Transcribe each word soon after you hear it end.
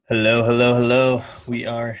Hello, hello, hello. We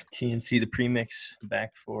are TNC the Premix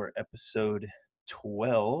back for episode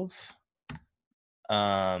 12.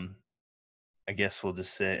 I guess we'll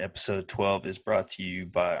just say episode 12 is brought to you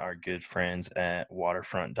by our good friends at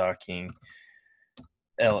Waterfront Docking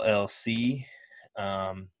LLC.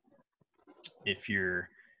 If you're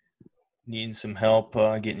needing some help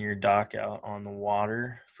getting your dock out on the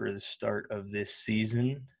water for the start of this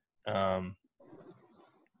season,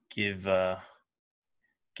 give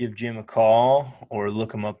Jim a call or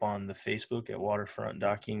look him up on the Facebook at Waterfront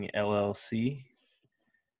Docking LLC.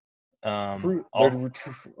 Go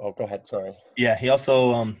ahead. Sorry. Yeah, he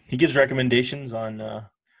also he gives recommendations on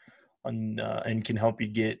and can help you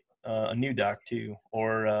get a new dock too,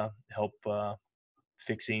 or help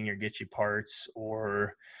fixing or get you parts,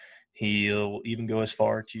 or he'll even go as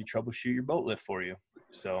far to troubleshoot your boat lift for you.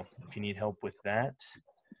 So if you need help with that,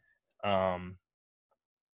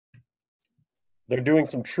 they're doing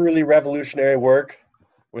some truly revolutionary work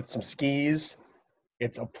with some skis.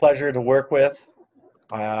 It's a pleasure to work with.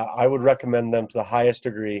 I would recommend them to the highest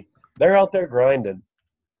degree. They're out there grinding.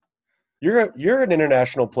 You're an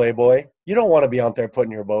international playboy. You don't want to be out there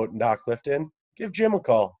putting your boat and dock lift in. Give Jim a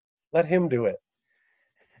call. Let him do it.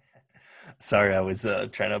 Sorry, I was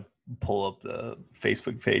trying to pull up the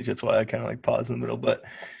Facebook page. That's why I kind of like paused in the middle. But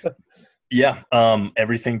yeah,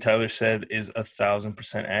 everything Tyler said is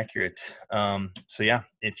 1,000% accurate. So yeah,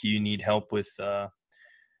 if you need help with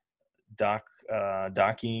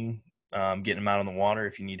docking, getting them out on the water,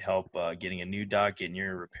 if you need help getting a new dock, getting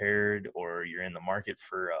your repaired, or you're in the market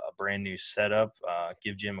for a brand new setup,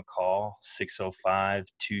 give Jim a call,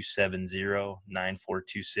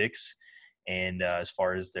 605-270-9426. And as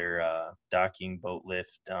far as their docking, boat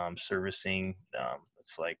lift, servicing,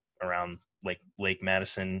 it's like around Lake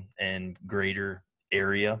Madison and greater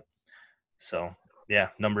area. So yeah,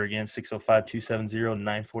 number again,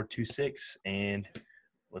 605-270-9426. And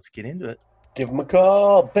let's get into it. Give him a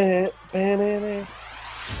call.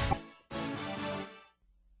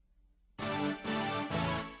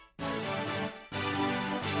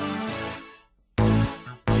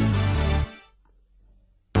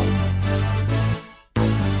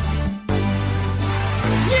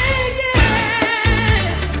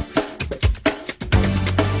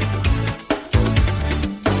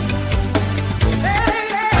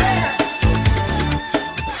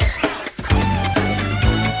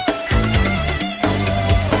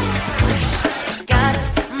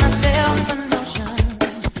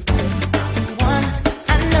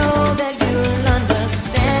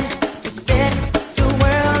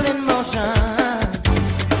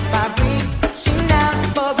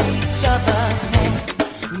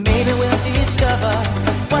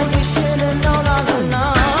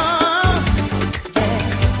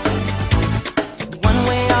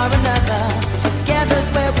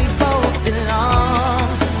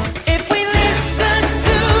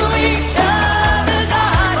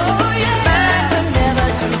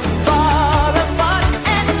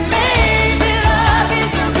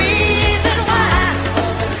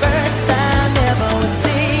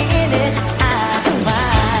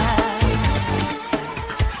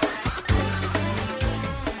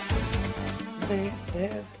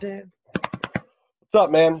 What's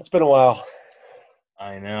up, man? It's been a while.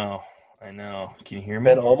 I know. Can you hear me?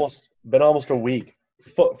 Been almost a week.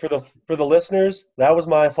 For the listeners, that was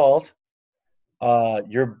my fault.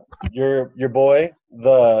 Your boy,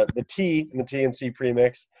 the T in the TNC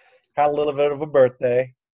Premix, had a little bit of a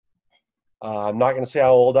birthday. I'm not going to say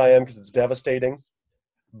how old I am because it's devastating,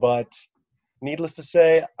 but needless to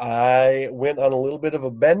say, I went on a little bit of a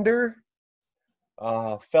bender.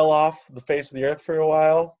 Fell off the face of the earth for a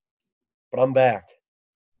while, but I'm back.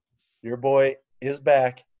 Your boy is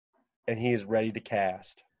back, and he is ready to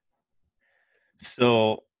cast.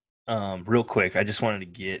 So, real quick, I just wanted to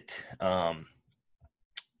get Bart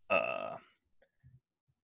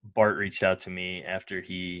reached out to me after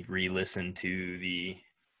he re-listened to the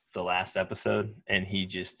last episode, and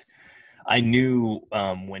I knew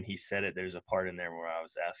when he said it, there's a part in there where I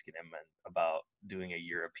was asking him about doing a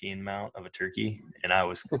European mount of a turkey, and I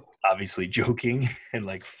was obviously joking and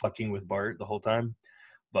like fucking with Bart the whole time.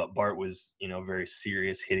 But Bart was, very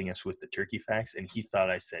serious, hitting us with the turkey facts, and he thought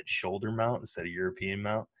I said shoulder mount instead of European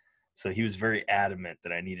mount. So he was very adamant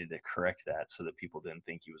that I needed to correct that so that people didn't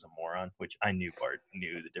think he was a moron, which I knew Bart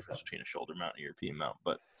knew the difference between a shoulder mount and a European mount.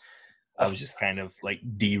 But I was just kind of like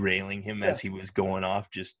derailing him as he was going off,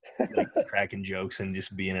 just like cracking jokes and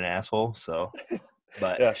just being an asshole. So,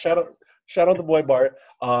 but yeah, shout out the boy Bart.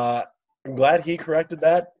 I'm glad he corrected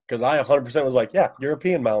that because I 100% was like, yeah,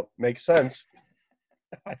 European mount makes sense.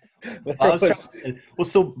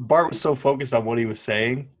 So Bart was so focused on what he was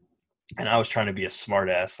saying And I was trying to be a smart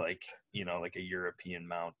ass, like, like a European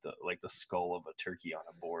mount, like the skull of a turkey on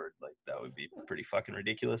a board. Like that would be pretty fucking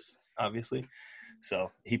ridiculous, obviously.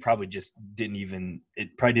 So he probably just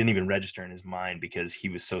it probably didn't even register in his mind because he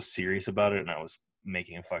was so serious about it and I was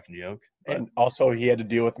making a fucking joke. But And also, he had to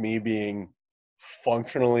deal with me being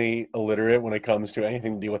functionally illiterate when it comes to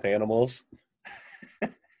anything to do with animals.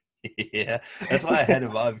 yeah, that's why I had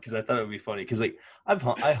him on, because I thought it would be funny. Because like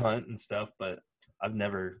I hunt and stuff, but I've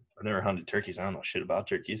never hunted turkeys. I don't know shit about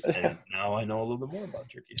turkeys, and now I know a little bit more about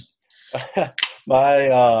turkeys. My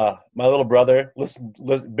little brother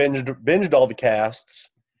binged all the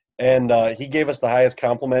casts, and he gave us the highest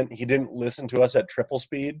compliment. He didn't listen to us at triple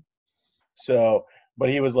speed, so but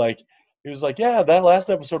he was like, yeah, that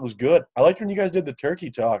last episode was good. I liked when you guys did the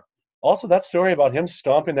turkey talk. Also, that story about him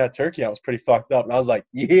stomping that turkey out was pretty fucked up. And I was like,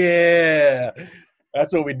 yeah,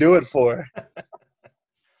 that's what we do it for.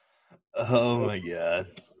 Oh my god.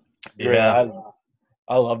 Great. Yeah.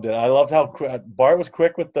 I loved it. I loved how Bart was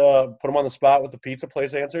quick with the put him on the spot with the pizza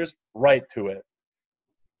place answers. Right to it.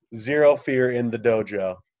 Zero fear in the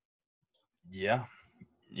dojo. Yeah.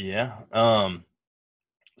 Yeah.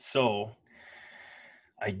 So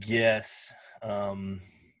I guess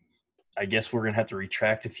we're gonna have to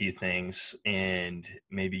retract a few things and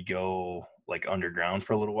maybe go like underground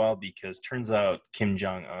for a little while, because turns out Kim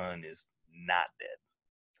Jong-un is not dead.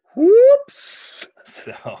 Whoops!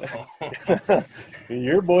 So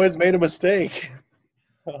Your boys made a mistake.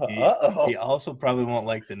 he also probably won't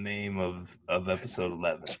like the name of episode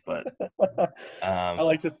 11, but I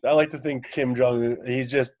like to think Kim Jong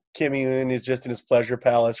Kim Un is just in his pleasure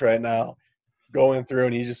palace right now, going through,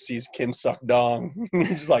 and he just sees Kim suck dong. He's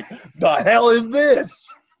just like, the hell is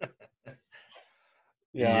this?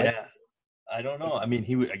 Yeah. I don't know. I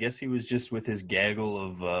mean, I guess he was just with his gaggle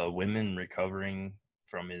of women recovering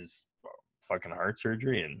from his fucking heart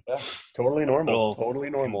surgery, and totally normal. Totally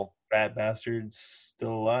normal. Fat bastard's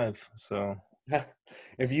still alive. So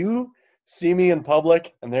if you see me in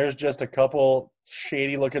public and there's just a couple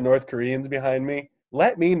shady looking North Koreans behind me,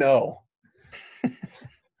 let me know.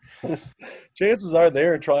 Chances are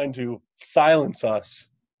they're trying to silence us.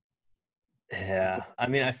 Yeah. I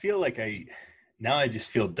mean, I feel like now I just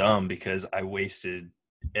feel dumb because I wasted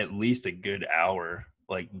at least a good hour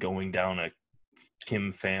like going down a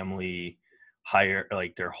Kim family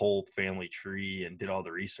like their whole family tree and did all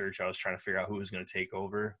the research. I was trying to figure out who was going to take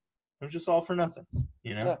over. It was just all for nothing,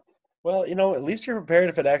 Yeah. Well, at least you're prepared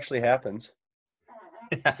if it actually happens.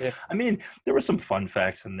 Yeah. I mean, there were some fun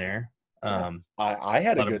facts in there. I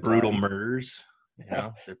had a good brutal time. murders.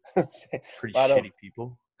 They're pretty shitty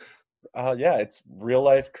people. Yeah, it's real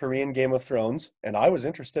life Korean Game of Thrones, and I was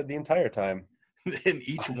interested the entire time. And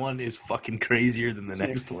each one is fucking crazier than the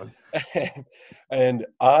next one. And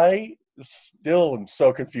I still am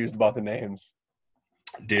so confused about the names.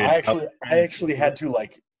 Dude, I actually had to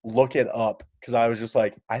like look it up because I was just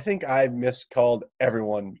like, I think I miscalled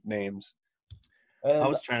everyone names. I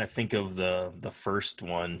was trying to think of the first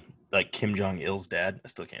one, like Kim Jong-il's dad. I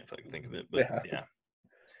still can't fucking think of it, but yeah.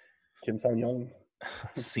 Kim Song-young.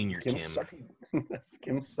 Senior Kim.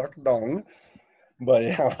 Kim Suck-dong. But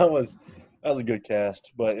yeah, that was a good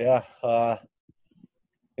cast. But yeah,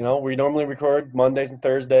 we normally record Mondays and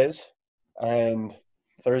Thursdays, and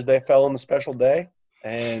Thursday fell on the special day.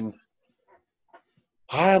 And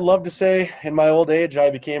I'd love to say in my old age I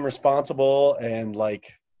became responsible and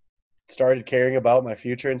like started caring about my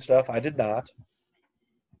future and stuff. I did not.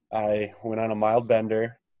 I went on a mild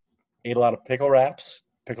bender, ate a lot of pickle wraps.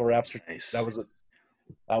 Pickle wraps are nice. That was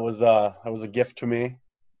a gift to me.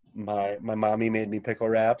 My mommy made me pickle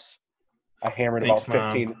wraps. I hammered about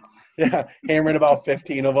 15. Mom. Yeah, hammered about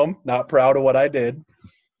 15 of them. Not proud of what I did.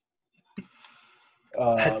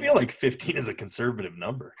 I feel like 15 is a conservative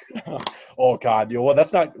number. Oh God, well,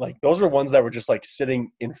 that's not like those are ones that were just like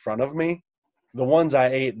sitting in front of me. The ones I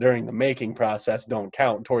ate during the making process don't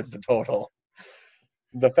count towards the total.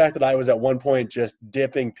 The fact that I was at one point just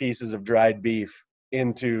dipping pieces of dried beef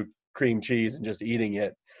into cream cheese and just eating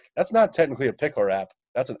it, that's not technically a pickle wrap.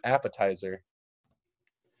 That's an appetizer.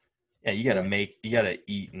 Yeah, you gotta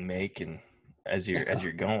eat and make, and as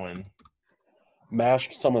you're going.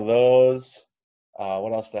 Mashed some of those.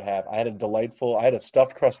 What else did I have? I had a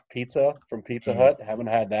stuffed crust pizza from Pizza Hut. Haven't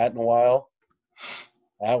had that in a while.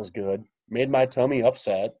 That was good. Made my tummy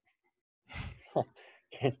upset.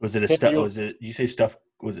 Was it you say stuffed?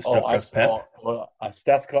 Was it stuffed crust pep? A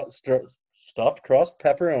stuffed crust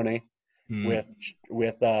pepperoni with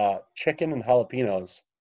chicken and jalapenos.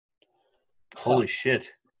 Holy shit!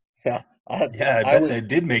 Yeah, I bet that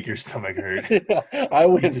did make your stomach hurt. I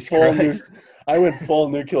went full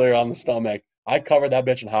nuclear on the stomach. I covered that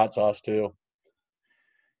bitch in hot sauce too.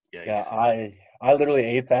 Yeah, Yikes. I literally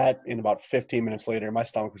ate that in about 15 minutes later. My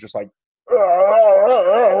stomach was just like,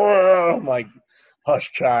 I'm like,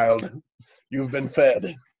 hush, child, you've been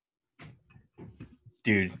fed.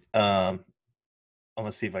 Dude, I'm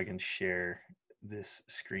gonna see if I can share this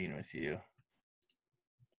screen with you.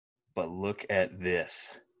 But look at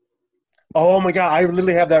this. Oh my god, I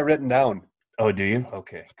literally have that written down. Oh, do you?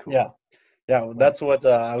 Okay, cool. Yeah, yeah, that's what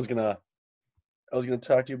I was gonna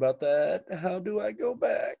talk to you about that. How do I go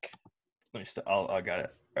back? Let me I got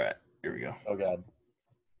it. All right, here we go. Oh god,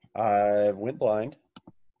 I went blind.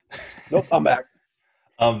 Nope, I'm back.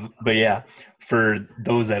 But yeah, for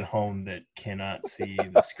those at home that cannot see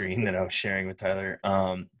the screen that I was sharing with Tyler,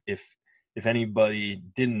 if anybody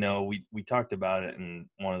didn't know, we talked about it in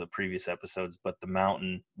one of the previous episodes, but the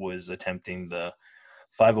Mountain was attempting the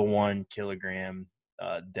 501 kilogram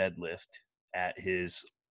deadlift at his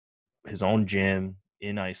own gym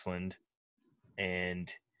in Iceland, and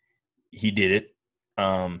he did it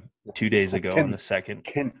 2 days ago on the second.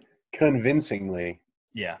 Convincingly.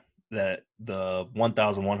 Yeah, that the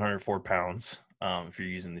 1,104 pounds, if you're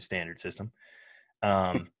using the standard system.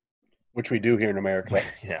 Which we do here in America.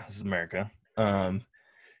 Yeah, this is America.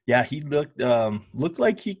 Yeah, he looked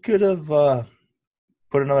like he could have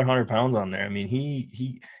put another 100 pounds on there. I mean,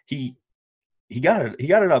 he got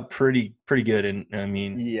it up pretty good, and I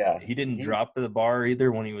mean, Yeah, he didn't drop the bar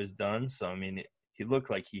either when he was done. So I mean, he looked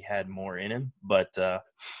like he had more in him, but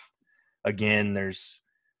again, there's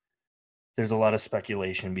a lot of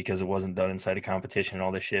speculation because it wasn't done inside a competition and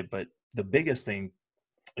all this shit. But the biggest thing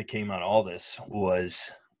that came out of all this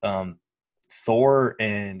was Thor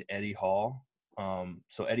and Eddie Hall.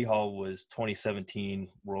 So Eddie Hall was 2017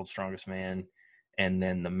 World's Strongest Man, and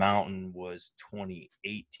then the Mountain was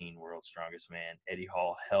 2018 World's Strongest Man. Eddie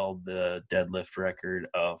Hall held the deadlift record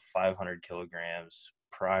of 500 kilograms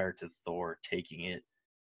prior to Thor taking it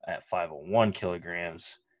at 501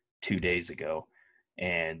 kilograms 2 days ago.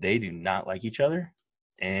 And they do not like each other.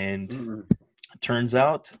 And it turns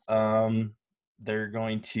out they're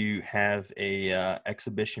going to have a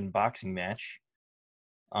exhibition boxing match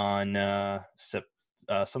on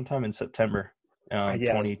sometime in September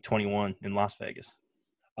 2021 in Las Vegas.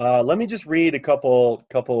 Let me just read a couple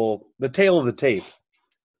the tale of the tape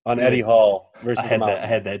on Good. Eddie Hall versus the Mountain. I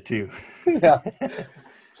had that too. Yeah.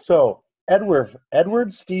 So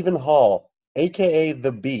Edward Stephen Hall, aka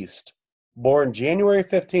the Beast, born January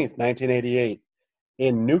 15th, 1988,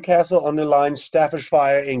 in Newcastle-under-Lyme,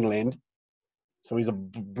 Staffordshire, England. So he's a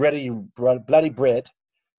bloody Brit.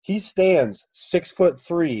 He stands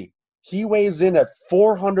 6'3". He weighs in at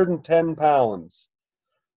 410 pounds.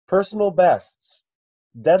 Personal bests: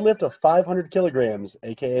 deadlift of 500 kilograms,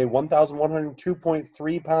 aka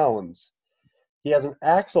 1,102.3 pounds. He has an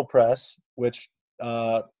axle press, which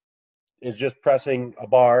is just pressing a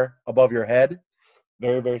bar above your head.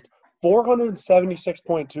 Very, very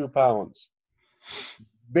 476.2 pounds.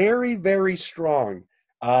 Very, very strong.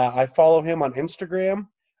 I follow him on Instagram.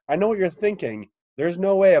 I know what you're thinking. There's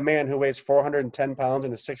no way a man who weighs 410 pounds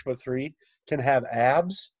and is 6'3" can have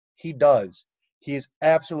abs. He does. He's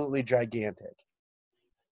absolutely gigantic.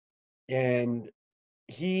 And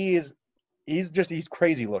he's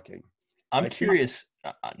crazy looking. I'm curious,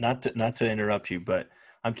 not to interrupt you, but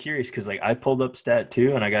I'm curious because like I pulled up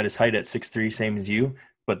Stat2 and I got his height at 6'3", same as you,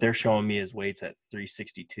 but they're showing me his weights at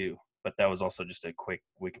 362. But that was also just a quick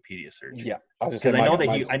Wikipedia search. Yeah, because I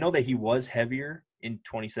know that he was heavier in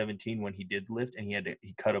 2017 when he did lift, and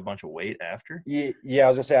he cut a bunch of weight after. Yeah, I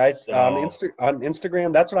was gonna say on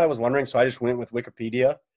Instagram. That's what I was wondering. So I just went with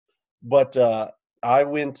Wikipedia. But I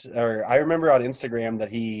remember on Instagram that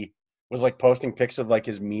he was like posting pics of like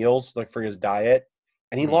his meals, like for his diet,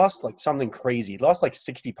 and he lost like something crazy. He lost like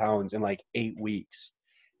 60 pounds in like 8 weeks,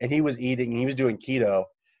 and he was doing keto.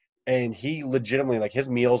 And he legitimately, like, his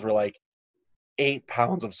meals were like 8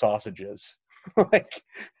 pounds of sausages, like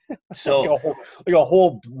a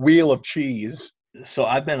whole wheel of cheese. So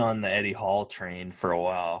I've been on the Eddie Hall train for a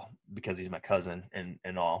while because he's my cousin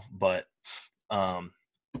and all, but I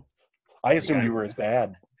assumed you were his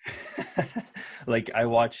dad. Like I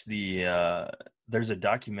watched there's a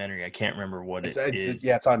documentary. I can't remember what it is.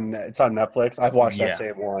 Yeah, it's on Netflix. I've watched that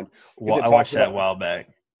same one. Well, I watched that a while back.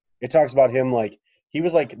 It talks about him like he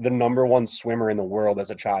was like the #1 swimmer in the world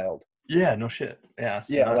as a child. Yeah, no shit. Yeah.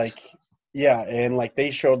 So yeah, and like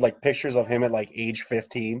they showed like pictures of him at like age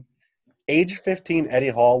 15. Age 15, Eddie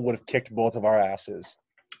Hall would have kicked both of our asses.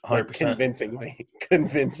 100%. Like,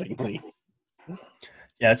 convincingly.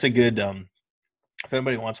 Yeah, it's a good if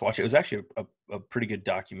anybody wants to watch it was actually a pretty good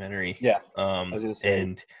documentary. Yeah. I was gonna say.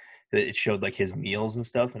 And it showed like his meals and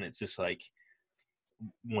stuff, and it's just like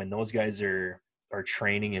when those guys are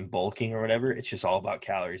training and bulking or whatever, it's just all about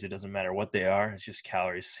calories. It doesn't matter what they are. It's just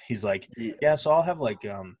calories. He's like, Yeah. yeah, so I'll have like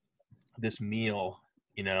this meal,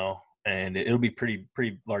 and it'll be pretty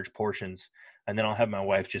large portions. And then I'll have my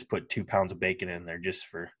wife just put 2 pounds of bacon in there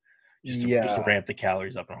just to ramp the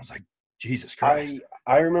calories up. And I was like, Jesus Christ.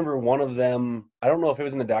 I remember one of them, I don't know if it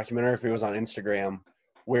was in the documentary or if it was on Instagram,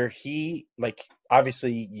 where he, like,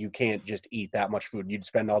 obviously you can't just eat that much food. You'd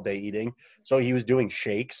spend all day eating. So he was doing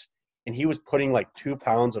shakes, and he was putting like 2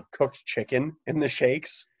 pounds of cooked chicken in the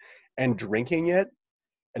shakes and drinking it.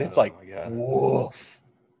 And it's like, my God. woof.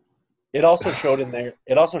 It also showed in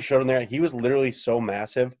there he was literally so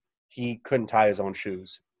massive he couldn't tie his own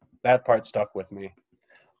shoes. That part stuck with me.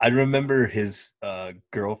 I remember his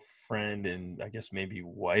girlfriend and I guess maybe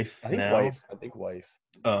wife I think now. wife.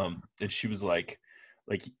 And she was like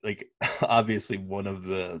obviously one of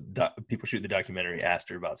the people shooting the documentary asked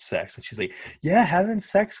her about sex, and she's like, yeah, having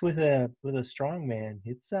sex with a strong man,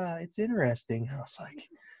 it's interesting. And I was like,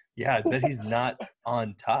 yeah, I bet he's not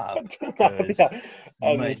on top, because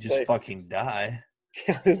you might just fucking die.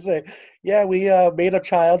 I was say, yeah, we made a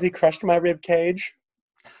child. He crushed my rib cage.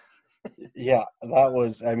 Yeah, that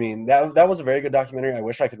was a very good documentary. I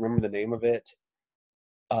wish I could remember the name of it.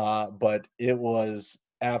 But it was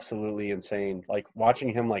absolutely insane. Like watching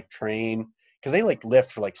him like train, because they like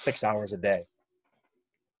lift for like 6 hours a day.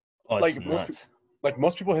 Oh, it's nuts.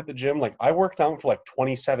 Most people hit the gym. Like I worked out for like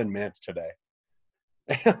 27 minutes today.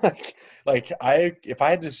 If I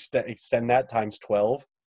had to extend that times 12,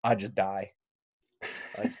 I'd just die.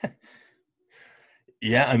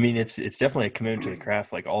 Yeah, I mean it's definitely a commitment to the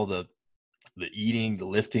craft. Like all the eating, the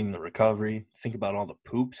lifting, the recovery. Think about all the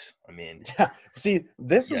poops. I mean, yeah. See,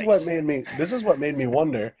 this is what made me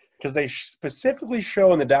wonder, because they specifically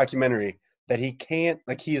show in the documentary that he can't,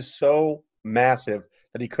 like, he is so massive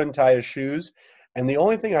that he couldn't tie his shoes. And the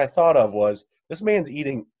only thing I thought of was, this man's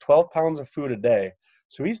eating 12 pounds of food a day,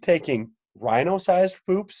 so he's taking rhino-sized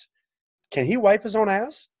poops. Can he wipe his own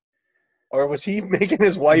ass, or was he making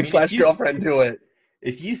his wife / girlfriend do it?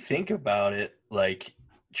 If you think about it, like,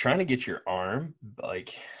 trying to get your arm,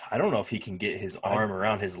 like, I don't know if he can get his arm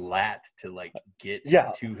around his lat to like get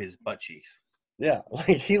to his butt cheeks. Yeah,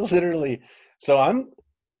 like he literally. So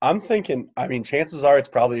I'm thinking. I mean, chances are it's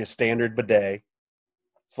probably a standard bidet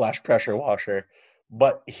 / pressure washer,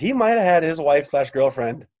 but he might have had his wife /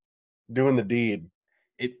 girlfriend doing the deed.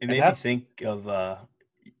 It made me think of.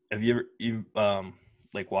 Have you ever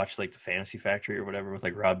like watched like the Fantasy Factory or whatever with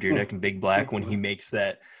like Rob Dyrdek and Big Black, when he makes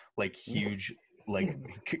that like huge, like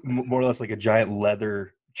more or less like a giant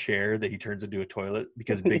leather chair that he turns into a toilet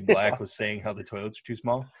because Big Black was saying how the toilets are too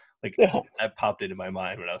small. Like that popped into my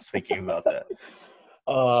mind when I was thinking about that.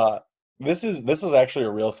 This is actually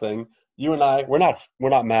a real thing. You and I, we're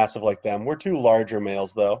not massive like them. We're two larger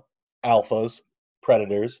males though, alphas,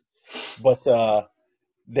 predators. But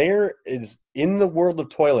there is, in the world of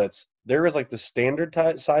toilets, there is like the standard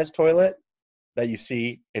size toilet that you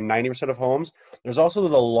see in 90% of homes. There's also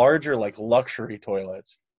the larger, like, luxury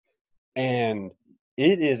toilets. And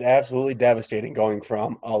it is absolutely devastating going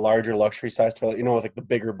from a larger luxury size toilet, with like the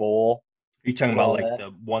bigger bowl. Are you talking about like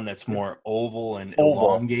the one that's more oval and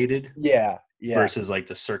elongated? Yeah. Versus like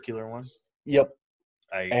the circular one? Yep.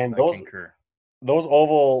 I concur. Those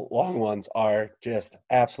oval long ones are just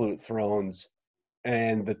absolute thrones.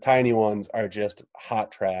 And the tiny ones are just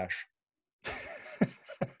hot trash.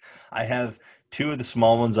 I have 2 of the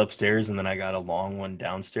small ones upstairs, and then I got a long one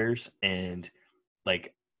downstairs. And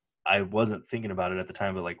like, I wasn't thinking about it at the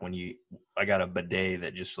time, but like I got a bidet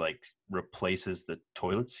that just like replaces the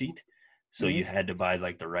toilet seat. So you had to buy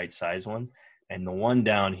like the right size one. And the one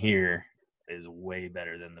down here is way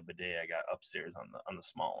better than the bidet I got upstairs on the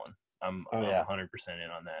small one. I'm 100%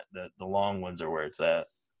 in on that. The long ones are where it's at.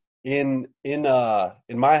 In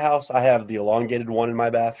my house, I have the elongated one in my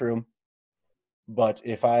bathroom. But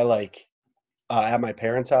if I at my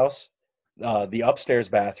parents' house, the upstairs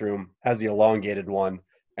bathroom has the elongated one,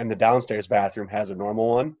 and the downstairs bathroom has a normal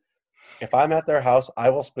one. If I'm at their house, I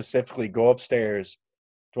will specifically go upstairs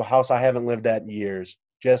to a house I haven't lived at in years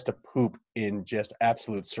just to poop in just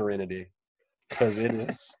absolute serenity, because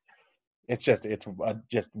it's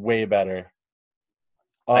just way better.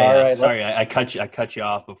 All right. Sorry, I cut you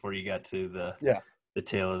off before you got to the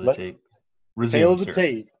tail of the tape. Tail of the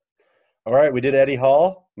tape. All right, we did Eddie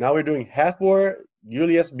Hall. Now we're doing Hafþór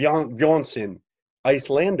Julius Björnsson,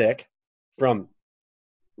 Icelandic, from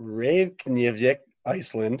Reykjavik,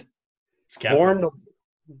 Iceland. Born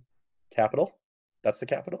capital. That's the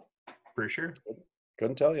capital. For sure.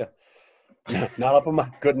 Couldn't tell you. Not up on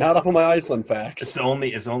my Iceland facts. It's the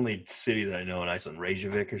only city that I know in Iceland,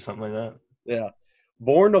 Reykjavik or something like that. Yeah.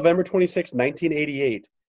 Born November 26, 1988.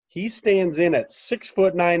 He stands in at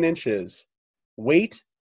 6'9". Weight,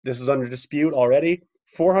 this is under dispute already,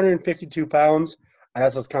 452 pounds.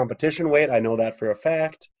 That's his competition weight. I know that for a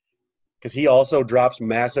fact because he also drops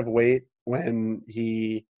massive weight when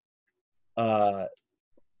he uh,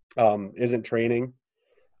 isn't training.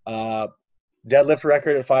 Uh, Deadlift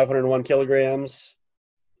record at 501 kilograms.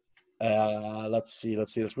 Let's see.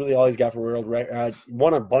 That's really all he's got for world record.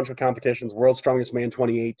 Won a bunch of competitions. World's Strongest Man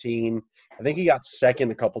 2018. I think he got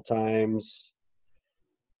second a couple times.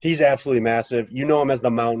 He's absolutely massive. You know him as the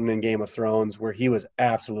Mountain in Game of Thrones, where he was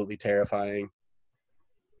absolutely terrifying.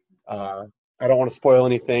 I don't want to spoil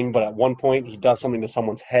anything, but at one point he does something to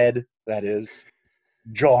someone's head that is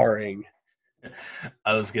jarring.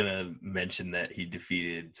 I was gonna mention that he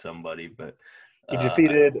defeated somebody, but He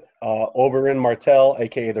defeated Oberyn Martell,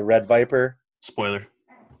 aka the Red Viper. spoiler.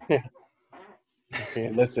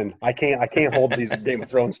 Okay, listen, I can't hold these Game of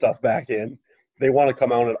Thrones stuff back in. They want to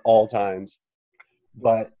come out at all times.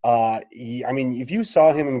 But I mean, if you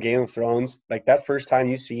saw him in Game of Thrones, like that first time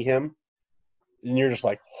you see him, and you're just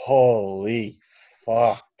like, holy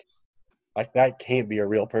fuck. Like that can't be a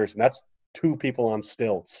real person. That's two people on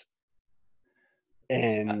stilts.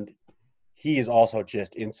 And he is also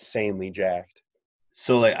just insanely jacked.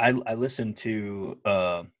 So like I listened to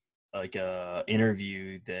like a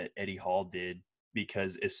interview that Eddie Hall did,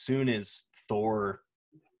 because as soon as Thor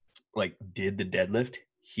like did the deadlift,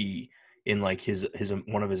 he in like his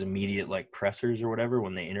one of his immediate like pressers or whatever,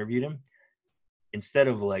 when they interviewed him, instead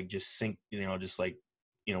of like just let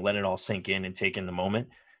it all sink in and take in the moment,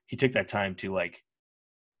 he took that time to like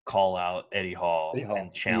call out Eddie Hall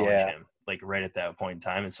and challenge him like right at that point in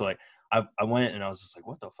time. And so like I went and I was just like,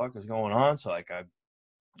 what the fuck is going on? So like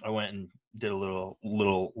I went and did a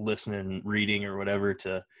little listening, reading or whatever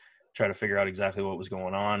to try to figure out exactly what was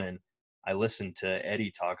going on. And I listened to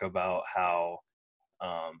Eddie talk about how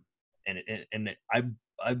I'm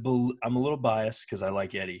a little biased because I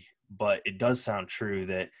like Eddie, but it does sound true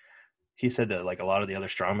that he said that like a lot of the other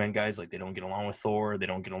strongman guys, like they don't get along with Thor, they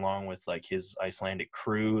don't get along with like his Icelandic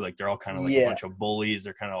crew, like they're all kind of like a bunch of bullies.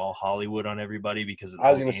 They're kind of all Hollywood on everybody because of the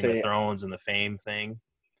whole Game of Thrones and the fame thing.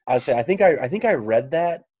 I think I read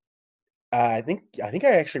that. I think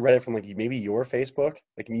I actually read it from like maybe your Facebook,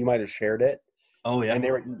 like you might have shared it. Oh yeah, and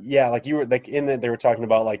they were you were like they were talking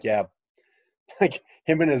about like like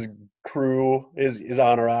him and his crew, his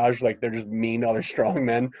entourage, like they're just mean to other strong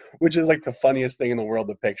men, which is like the funniest thing in the world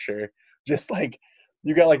to picture. Just like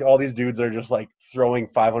you got like all these dudes that are just like throwing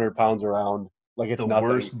 500 pounds around like it's nothing.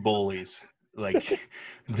 Worst bullies. Like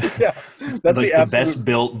that's like the best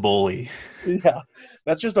built bully. Yeah,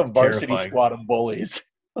 that's just a varsity squad of bullies.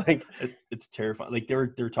 Like it's terrifying. Like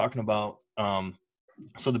they're talking about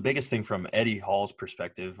so the biggest thing from Eddie Hall's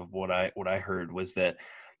perspective of what I heard was that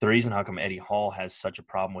the reason how come Eddie Hall has such a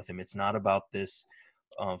problem with him, it's not about this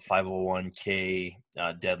 501k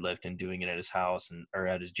deadlift and doing it at his house or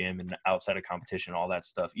at his gym and outside of competition, all that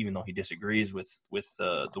stuff, even though he disagrees with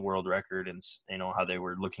the world record and how they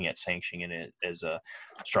were looking at sanctioning it as a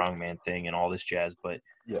strongman thing and all this jazz. But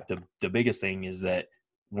the biggest thing is that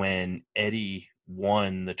when Eddie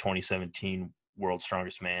won the 2017 World's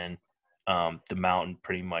Strongest Man, the Mountain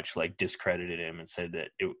pretty much like discredited him and said that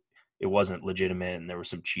it wasn't legitimate and there was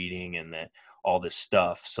some cheating and that all this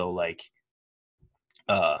stuff. So like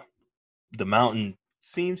the Mountain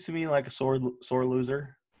seems to me like a sore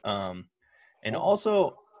loser. And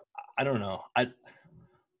also I don't know.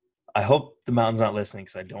 I hope the Mountain's not listening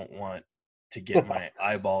because I don't want to get my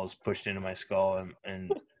eyeballs pushed into my skull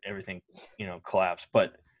and everything, collapse.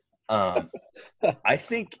 But I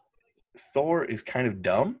think Thor is kind of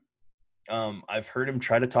dumb. I've heard him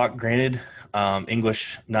try to talk. Granted,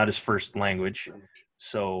 English not his first language,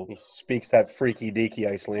 so he speaks that freaky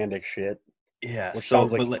deaky Icelandic shit. Yeah, which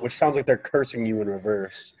sounds like they're cursing you in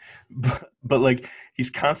reverse. But like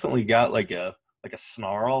he's constantly got like a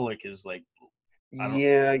snarl, like his like.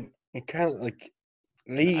 He kind of like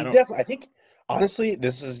he definitely. I think honestly,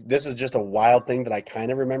 this is just a wild thing that I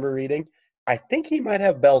kind of remember reading. I think he might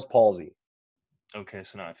have Bell's palsy. Okay,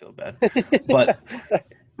 so now I feel bad. But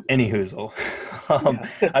anywho,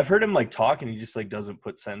 I've heard him like talk and he just like doesn't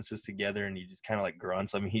put sentences together and he just kind of like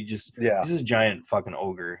grunts. I mean, he's this giant fucking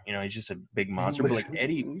ogre. He's just a big monster. But like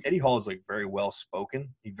Eddie Hall is like very well spoken.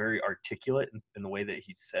 He's very articulate in the way that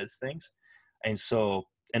he says things. And so,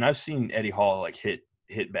 and I've seen Eddie Hall like hit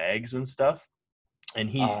bags and stuff. And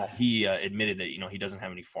he admitted that he doesn't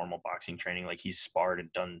have any formal boxing training. Like he's sparred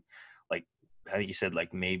and done like I think he said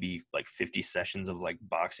like maybe like 50 sessions of like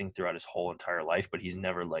boxing throughout his whole entire life, but he's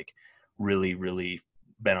never like really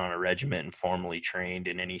been on a regiment and formally trained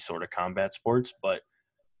in any sort of combat sports. But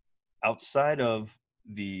outside of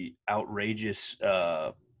the outrageous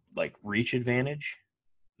like reach advantage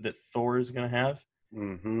that Thor is going to have,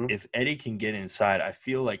 Mm-hmm. if Eddie can get inside, I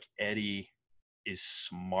feel like Eddie is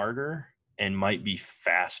smarter and might be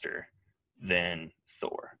faster than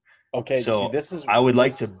Thor. Okay, see, So I would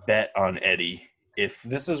like to bet on Eddie if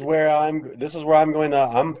this is where I'm going to.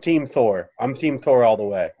 I'm Team Thor. I'm Team Thor all the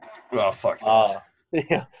way. fuck Uh, that.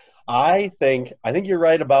 yeah, I think you're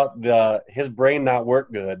right about his brain not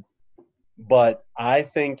work good, but I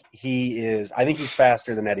think he's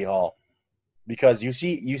faster than Eddie Hall, because you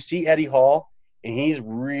see Eddie Hall, and he's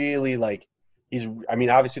really like I mean,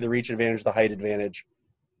 obviously the reach advantage, the height advantage.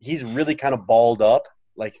 He's really kind of balled up.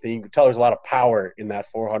 Like, you can tell there's a lot of power in that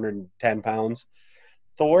 410 pounds.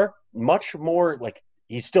 Thor, much more like,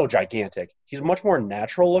 he's still gigantic. He's much more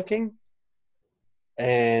natural looking.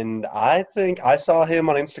 And I think I saw him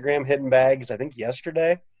on Instagram hitting bags, I think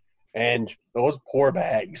yesterday, and those poor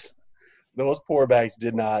bags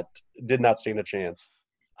did not stand a chance.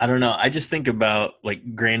 I don't know. I just think about,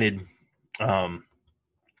 like, granted, um,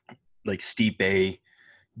 like Stipe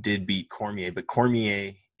did beat Cormier, but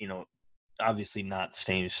Cormier, obviously not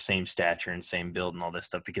same stature and same build and all this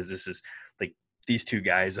stuff, because this is like, these two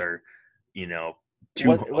guys are,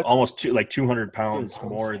 What's almost 200 pounds 200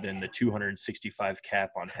 more than the 265 cap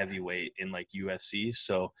on heavyweight in like UFC.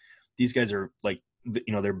 So these guys are like,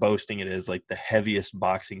 they're boasting it as like the heaviest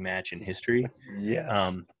boxing match in history.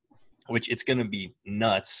 Yes. Which it's going to be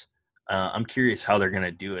nuts. I'm curious how they're going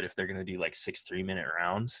to do it, if they're going to do like 6 3-minute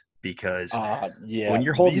rounds, because Yeah. when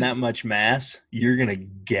you're holding that much mass, you're going to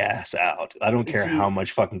gas out. I don't care how See,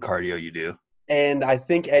 much fucking cardio you do. and I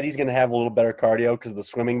think Eddie's going to have a little better cardio because of the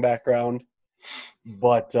swimming background.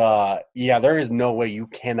 But yeah, there is no way you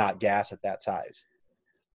cannot gas at that size.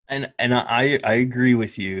 And I agree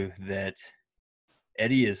with you that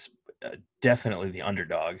Eddie is definitely the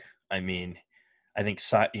underdog. I mean, I think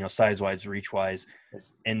size-wise, reach-wise,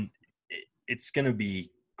 and it's going to be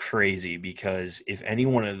crazy, because if any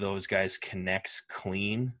one of those guys connects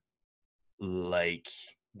clean, like,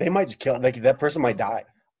 They might just kill. Like, that person might die.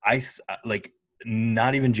 like,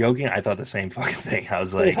 not even joking, I thought the same fucking thing. I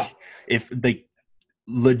was like, Yeah. if they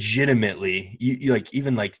legitimately, you like,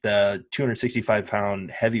 even like the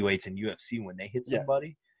 265-pound heavyweights in UFC, when they hit Yeah.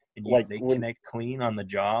 somebody and Like, they when connect clean on the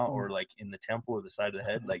jaw or like in the temple or the side of the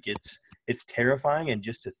head, like, it's terrifying. And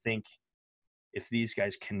just to think, if these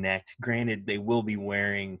guys connect, granted they will be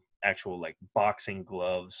wearing actual like boxing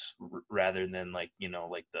gloves rather than like,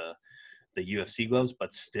 like the UFC gloves,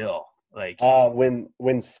 but still, like, when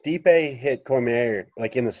Stipe hit Cormier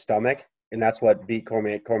like in the stomach, and that's what beat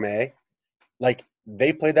Cormier. Like,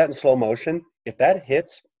 they played that in slow motion. If that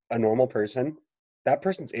hits a normal person, that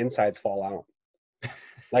person's insides fall out.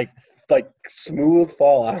 like smooth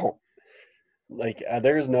fall out. Like,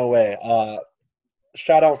 there is no way.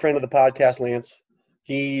 Shout out friend of the podcast, Lance.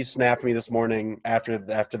 He snapped me this morning after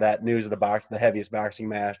that news of the heaviest boxing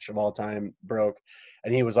match of all time broke,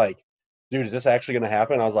 and he was like, "Dude, is this actually going to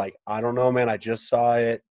happen?" I was like, "I don't know, man. I just saw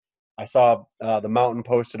it. I saw the Mountain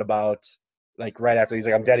posted about, like, right after. He's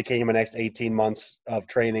like, I'm dedicating my next 18 months of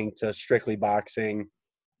training to strictly boxing."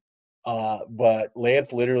 But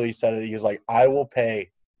Lance literally said it. He was like, "I will pay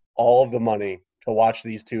all of the money to watch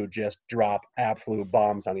these two just drop absolute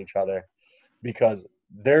bombs on each other, because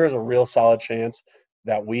there is a real solid chance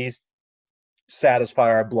that we satisfy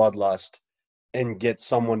our bloodlust and get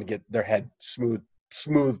someone to get their head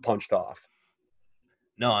smooth punched off."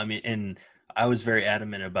 no, I mean, and I was very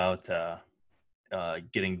adamant about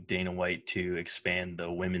getting Dana White to expand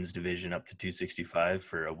the women's division up to 265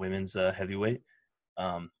 for a women's heavyweight.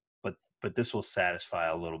 But this will satisfy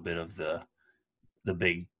a little bit of the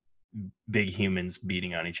big humans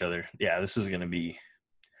beating on each other. Yeah, this is going to be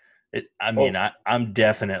it. I mean, I'm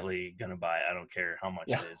definitely going to buy it. I don't care how much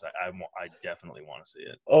it is. I definitely want to see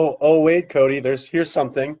it. Wait, Cody, here's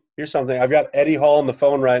something. I've got Eddie Hall on the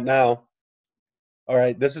phone right now. All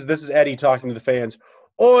right, this is Eddie talking to the fans.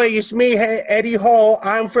 "Oi, it's me, Eddie Hall.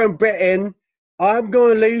 I'm from Britain. I'm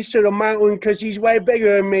going to lose to the Mountain because he's way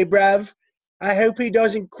bigger than me, bruv. I hope he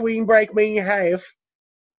doesn't queen break me in half."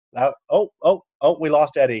 We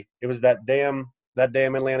lost Eddie. It was that damn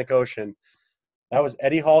Atlantic Ocean. That was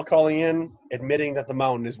Eddie Hall calling in, admitting that the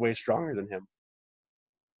Mountain is way stronger than him.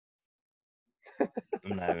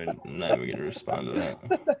 I'm not even going to respond to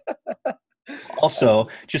that. Also,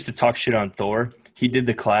 just to talk shit on Thor, he did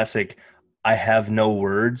the classic "I have no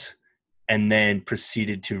words" and then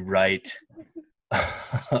proceeded to write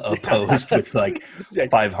a post with like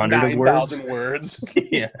 500 of words. 9,000 words.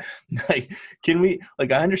 Yeah. Like, can we,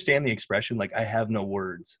 like, I understand the expression, like, I have no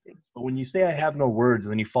words. But when you say I have no words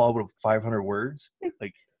and then you follow up with 500 words,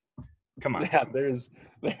 like, Come on. Yeah, there's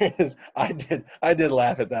I did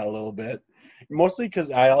laugh at that a little bit. Mostly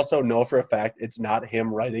because I also know for a fact it's not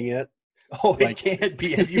him writing it. Oh, it Like can't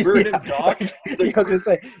be. Have you heard yeah, him talk? like, He's yeah, like, I was gonna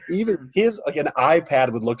say even his like an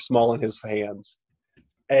iPad would look small in his hands.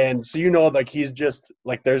 And so like he's just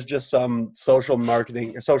like there's just some social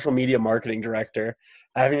media marketing director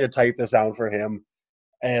having to type this out for him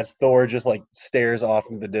as Thor just like stares off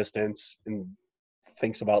into the distance and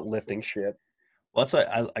thinks about lifting shit. well, that's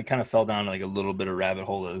why I kind of fell down like a little bit of rabbit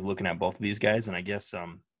hole of looking at both of these guys, and I guess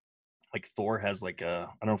like Thor has like I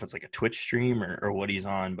don't know if it's like a Twitch stream or what he's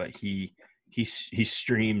on, but he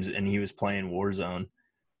streams and he was playing Warzone,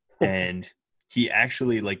 and he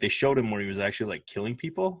actually like they showed him where he was actually like killing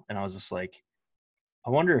people, and I was just like, I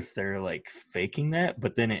wonder if they're like faking that,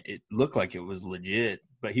 but then it looked like it was legit.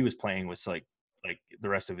 But he was playing with like the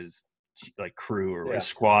rest of his like crew or his Yeah,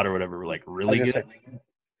 squad or whatever were like I was really gonna good. say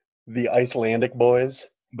the Icelandic boys.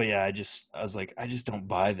 But yeah, I was like, I just don't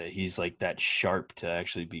buy that he's like that sharp to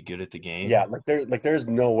actually be good at the Yeah, game. there's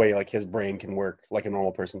no way like his brain can work like a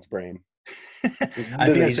normal person's brain. Just I think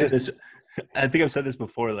literally, I've he's said just this. I think I've said this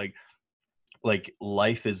before. Like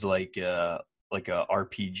life is like a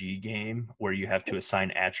RPG game where you have to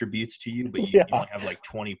assign attributes to you, but you yeah, only have like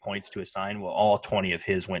 20 points to assign. Well, all 20 of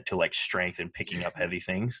his went to like strength and picking up heavy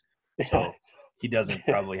things. yeah. So he doesn't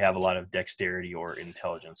probably have a lot of dexterity or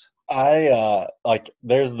intelligence. I like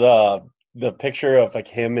there's the picture of like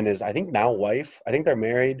him and his I think now wife. I think they're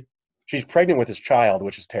married. She's pregnant with his child,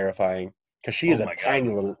 which is terrifying because she Oh is a my God. tiny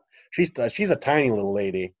little she's a tiny little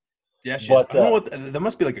lady. Yeah, she is. I But don't know what that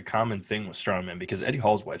must be like a common thing with strongmen because Eddie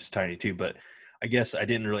Hall's wife's tiny too, but I guess I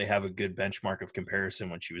didn't really have a good benchmark of comparison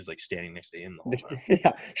when she was like standing next to him the whole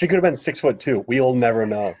yeah, she could have been 6'2". We'll never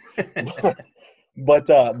know. time. But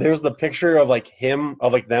there's the picture of like him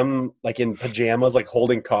of like them like in pajamas like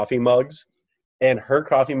holding coffee mugs, and her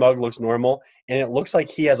coffee mug looks normal, and it looks like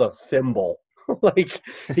he has a thimble. Like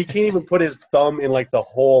he can't even put his thumb in like the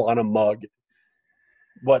hole on a mug.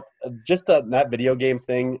 But just that video game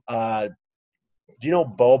thing. Do you know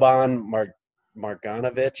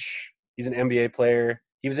Marganovich? He's an NBA player.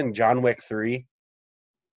 He was in John Wick 3.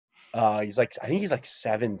 He's like I think he's like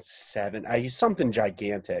 7'7". He's something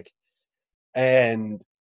gigantic, and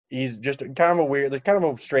he's just kind of a weird, like kind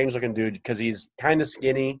of a strange looking dude because he's kind of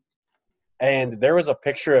skinny. And there was a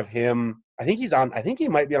picture of him. I think he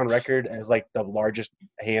might be on record as like the largest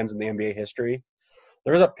hands in the NBA history.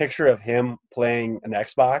 There was a picture of him playing an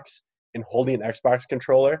Xbox and holding an Xbox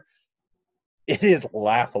controller. It is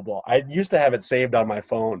laughable. I used to have it saved on my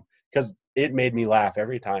phone because it made me laugh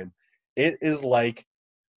every time. It is like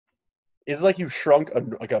you shrunk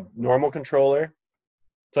like a normal controller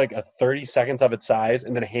to like a 32nd of its size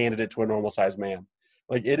and then handed it to a normal sized man.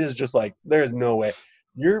 Like it is just like there's no way.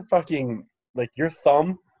 Your fucking like your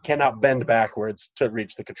thumb cannot bend backwards to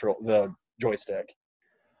reach the joystick.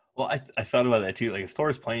 Well, I thought about that too. Like if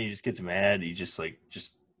Thor's playing, he just gets mad. He just like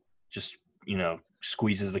just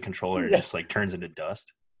squeezes the controller and Yeah. just like turns into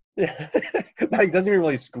dust. Yeah. Like, he doesn't even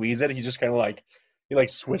really squeeze it. He just kind of like he like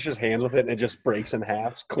switches hands with it and it just breaks in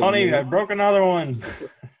half Honey, I cleanly. broke another one.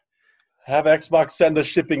 Have Xbox send a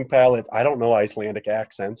shipping pallet. I don't know Icelandic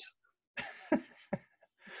accents.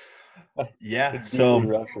 Yeah, It's usually so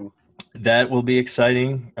Russian. that will be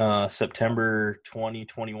exciting. September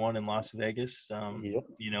 2021 in Las Vegas. Yep.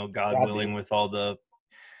 God willing, Goddamn. with all the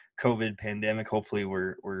COVID pandemic, hopefully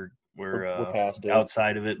we're We're past it.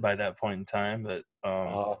 outside of it by that point in time. But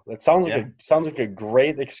That sounds like yeah, a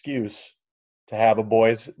great excuse to have a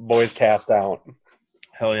boys cast out.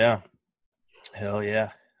 hell yeah, hell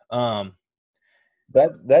yeah. Um,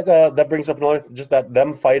 That brings up another just that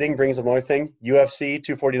them fighting brings up another thing. UFC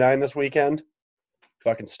 249 this weekend.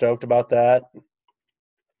 Fucking stoked about that.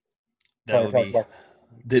 that Probably will be. talk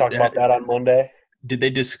Did about that on Monday. did they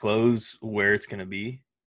disclose where it's going to be?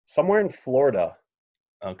 Somewhere in Florida.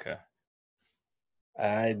 Okay.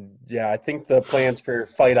 I think the plans for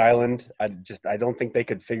Fight Island. I don't think they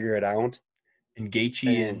could figure it out. And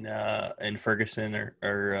Gaethje And and Ferguson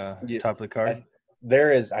are yeah, top of the card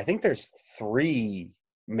I think there's three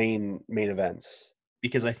main events.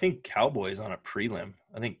 because I think Cowboy's on a prelim.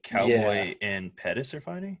 I think Yeah, Cowboy and Pettis are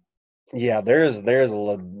fighting. yeah. There's a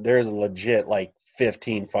legit like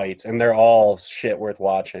 15 fights, and they're all shit worth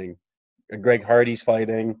watching. Greg Hardy's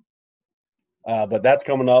fighting, but that's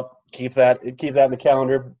coming up. Keep that in the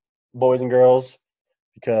calendar, boys and girls,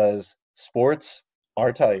 because sports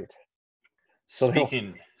are tight. So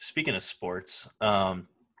Speaking of sports,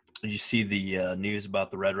 did you see the news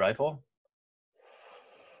about the Red Rifle?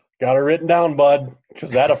 got it written down, bud,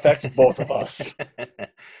 because that affects both of us.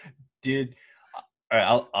 Dude,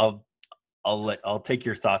 all right, I'll take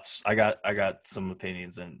your thoughts. I got some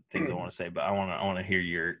opinions and things I want to say, but I want to hear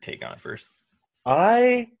your take on it first.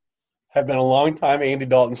 I have been a long time Andy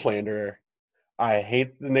Dalton slanderer. I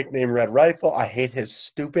hate the nickname Red Rifle. I hate his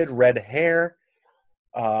stupid red hair.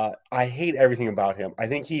 I hate everything about him. I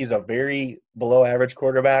think he's a very below average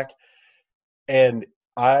quarterback. And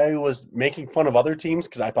I was making fun of other teams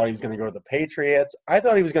because I thought he was going to go to the Patriots. I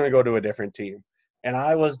thought he was going to go to a different team. And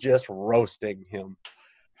I was just roasting him.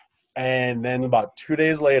 And then about 2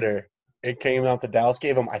 days later, it came out that Dallas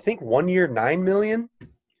gave him, I think, 1 year, $9 million.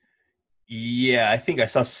 Yeah, I think I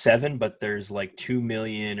saw 7, but there's like 2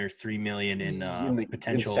 million or 3 million in the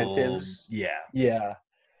potential incentives. Yeah. Yeah.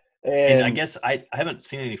 And I guess I haven't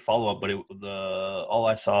seen any follow up, but all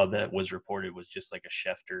I saw that was reported was just like a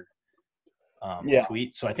Schefter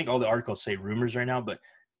tweet. So I think all the articles say rumors right now, but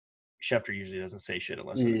Schefter usually doesn't say shit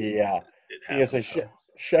unless it happens. So.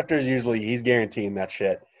 Schefter's usually he's guaranteeing that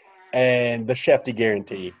shit, and the Shefty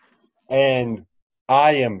guarantee. And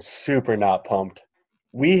I am super not pumped.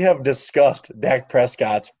 We have discussed Dak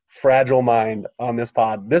Prescott's fragile mind on this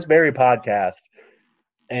very podcast,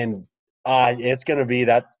 and it's going to be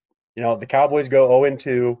that the Cowboys go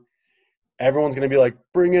 0-2. Everyone's going to be like,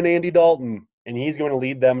 bring in Andy Dalton, and he's going to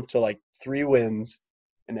lead them to like 3 wins,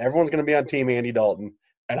 and everyone's going to be on team Andy Dalton,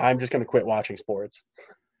 and I'm just going to quit watching sports.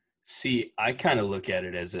 See, I kind of look at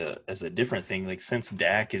it as a different thing. Like since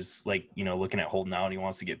Dak is like, looking at holding out and he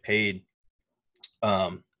wants to get paid,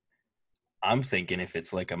 I'm thinking if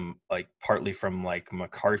it's like partly from like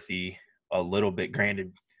McCarthy a little bit,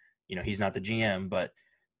 granted, he's not the GM, but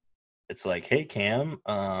it's like, hey Cam,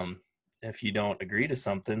 if you don't agree to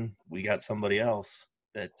something, we got somebody else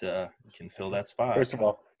that can fill that spot. First of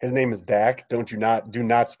all, his name is Dak. Do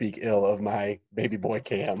not speak ill of my baby boy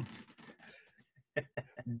Cam.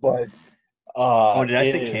 But did I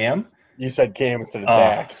say Cam? You said Cam instead of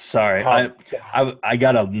Dak. Sorry. I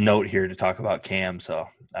got a note here to talk about Cam, so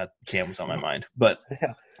Cam was on my mind. But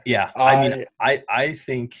yeah, I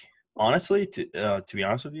think honestly, to be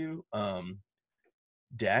honest with you,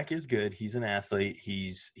 Dak is good. He's an athlete.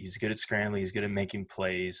 He's good at scrambling. He's good at making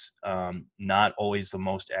plays. Not always the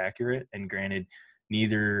most accurate. And granted,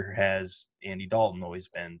 neither has Andy Dalton always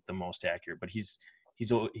been the most accurate. But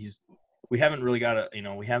we haven't really got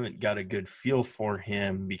a good feel for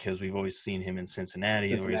him because we've always seen him in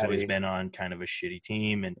Cincinnati. Where he's always been on kind of a shitty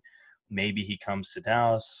team. And maybe he comes to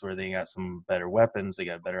Dallas where they got some better weapons. They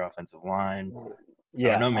got a better offensive line.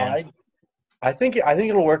 Yeah, I don't know, man. I think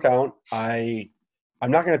it'll work out. I'm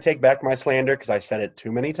not going to take back my slander because I said it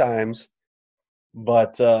too many times,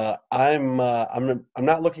 but I'm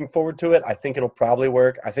not looking forward to it. I think it'll probably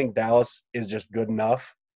work. I think Dallas is just good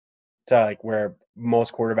enough to like where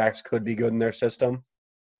most quarterbacks could be good in their system,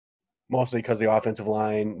 mostly because the offensive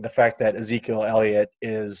line, the fact that Ezekiel Elliott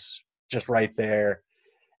is just right there,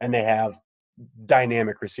 and they have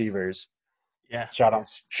dynamic receivers. Yeah. Shout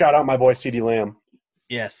out my boy CeeDee Lamb.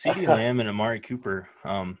 Yeah, CeeDee Lamb and Amari Cooper.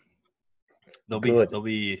 They'll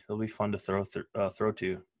be fun to throw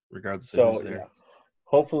to, regardless of who's there. Yeah.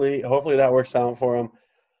 Hopefully that works out for him.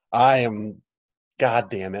 God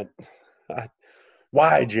damn it.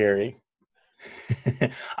 Why, Jerry?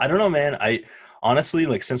 I don't know, man. I honestly,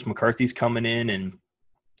 like, since McCarthy's coming in and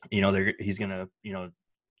he's gonna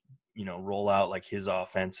roll out like his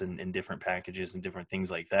offense and different packages and different things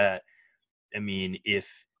like that. I mean,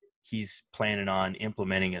 if he's planning on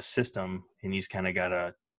implementing a system and he's kind of got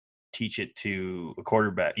to teach it to a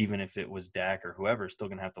quarterback, even if it was Dak or whoever, still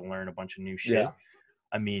gonna have to learn a bunch of new shit. Yeah.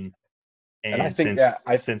 I mean, and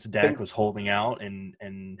since Dak was holding out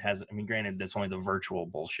and has, I mean, granted, that's only the virtual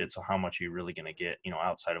bullshit. So how much are you really gonna get,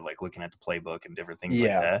 outside of like looking at the playbook and different things like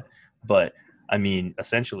that? But I mean,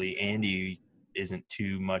 essentially, Andy isn't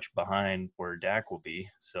too much behind where Dak will be,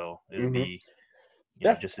 so it'll be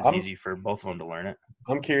just as easy for both of them to learn it.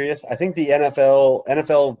 I'm curious. I think the NFL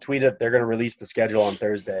tweeted they're going to release the schedule on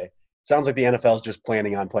Thursday. Sounds like the NFL is just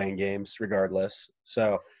planning on playing games regardless.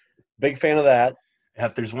 So, big fan of that.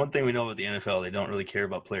 If there's one thing we know about the NFL, they don't really care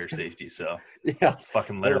about player safety. So,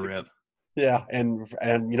 fucking let it rip. Yeah, and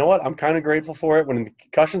you know what? I'm kind of grateful for it. When the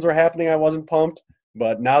concussions were happening, I wasn't pumped.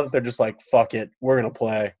 But now that they're just like, fuck it, we're going to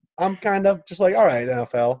play, I'm kind of just like, all right,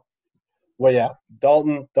 NFL. Well, yeah,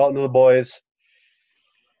 Dalton to the boys.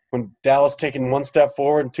 When Dallas taking 1 step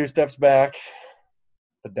forward and 2 steps back,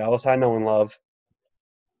 the Dallas I know and love.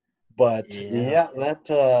 But that's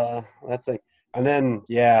it. And then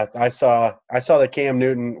I saw that Cam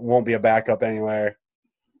Newton won't be a backup anywhere.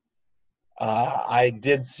 I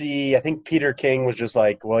did see. I think Peter King was just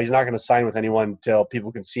like, well, he's not going to sign with anyone until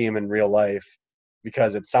people can see him in real life,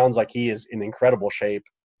 because it sounds like he is in incredible shape.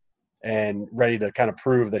 and ready to kind of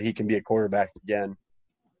prove that he can be a quarterback again.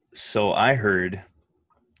 So I heard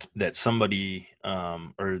that somebody,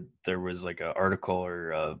 or there was like an article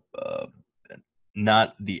or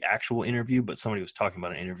not the actual interview, but somebody was talking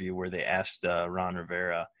about an interview where they asked Ron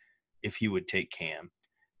Rivera if he would take Cam,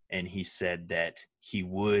 and he said that he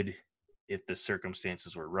would if the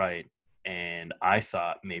circumstances were right. And I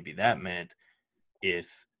thought maybe that meant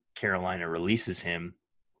if Carolina releases him,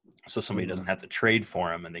 so somebody doesn't have to trade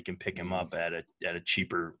for him and they can pick him up at a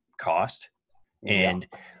cheaper cost. And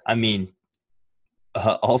I mean,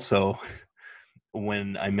 also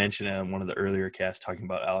when I mentioned it on one of the earlier casts talking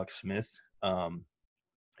about Alex Smith,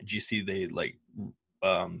 did you see they like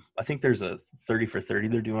I think there's a 30 for 30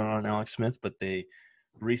 they're doing on Alex Smith, but they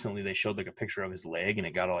showed like a picture of his leg and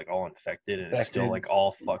it got all infected and it's still like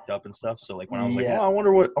all fucked up and stuff. So like when I was like, well, I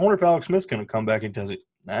wonder if Alex Smith's gonna come back and does it.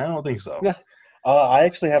 I don't think so. Yeah. I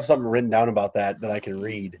actually have something written down about that I can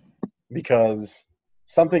read because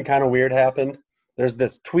something kind of weird happened. There's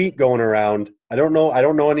this tweet going around. I don't know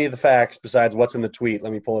any of the facts besides what's in the tweet.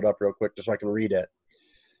 Let me pull it up real quick just so I can read it.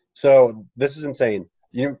 So this is insane.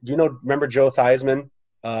 Remember Joe Theismann?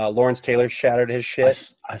 Lawrence Taylor shattered his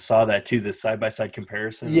shit. I saw that too, the side-by-side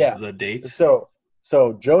comparison of the dates. So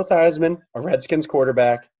Joe Theismann, a Redskins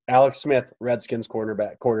quarterback, Alex Smith, Redskins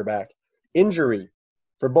quarterback. Injury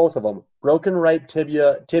for both of them. Broken right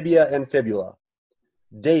tibia and fibula.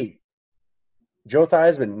 Date. Joe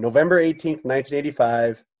Theismann, November 18th,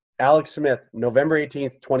 1985. Alex Smith, November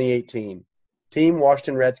 18th, 2018. Team,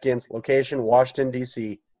 Washington Redskins. Location, Washington,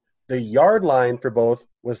 D.C. The yard line for both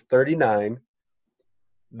was 39.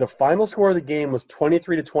 The final score of the game was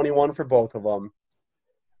 23-21 for both of them.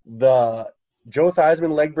 The Joe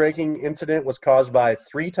Theismann leg-breaking incident was caused by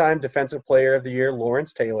three-time Defensive Player of the Year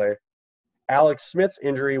Lawrence Taylor. Alex Smith's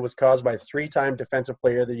injury was caused by three-time Defensive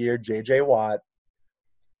Player of the Year J.J. Watt.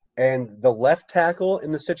 And the left tackle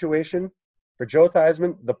in the situation for Joe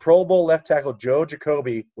Theismann, the Pro Bowl left tackle Joe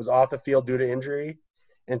Jacoby was off the field due to injury.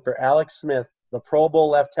 And for Alex Smith, the Pro Bowl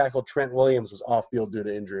left tackle Trent Williams was off field due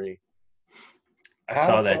to injury. I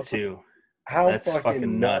saw that too. That's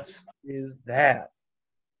fucking nuts. Is that?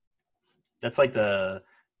 That's like the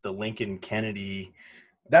Lincoln Kennedy.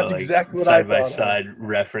 That's like, exactly what side by side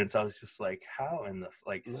reference. I was just like, how in the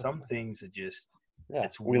some things it just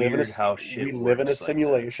it's weird how shit. We live in a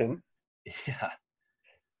simulation. Yeah.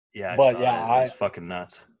 Yeah. But it's fucking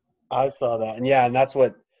nuts. I saw that, and that's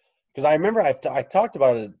what. Because I remember I talked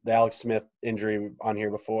about the Alex Smith injury on here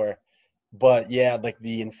before, but like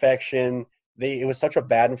the infection, it was such a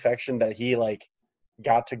bad infection that he like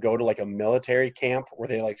got to go to like a military camp where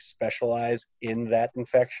they like specialize in that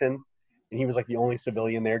infection, and he was like the only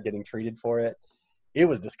civilian there getting treated for it. It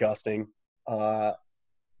was disgusting. I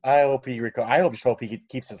hope he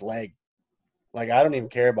keeps his leg. Like I don't even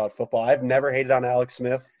care about football. I've never hated on Alex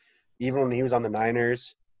Smith, even when he was on the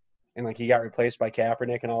Niners. And like he got replaced by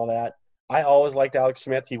Kaepernick and all that. I always liked Alex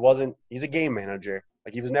Smith. He's a game manager.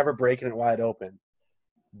 Like he was never breaking it wide open.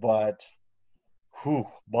 But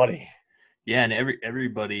buddy. Yeah, and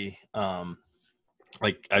everybody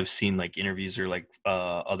like I've seen like interviews or like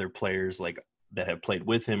other players like that have played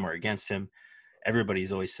with him or against him.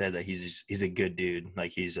 Everybody's always said that he's a good dude.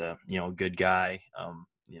 Like he's a good guy.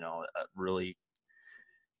 Really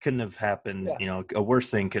couldn't have happened. Yeah. A worse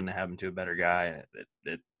thing couldn't have happened to a better guy.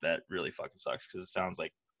 That really fucking sucks because it sounds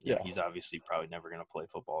like he's obviously probably never going to play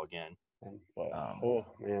football again. But, oh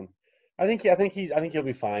man, I think he'll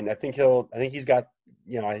be fine. I think he's got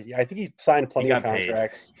I think he's signed plenty of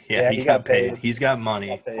contracts. Paid. Yeah, he got paid. He's got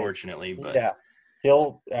money, fortunately. But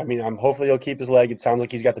hopefully he'll keep his leg. It sounds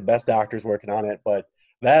like he's got the best doctors working on it. But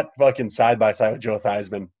that fucking side by side with Joe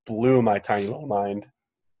Theismann blew my tiny little mind.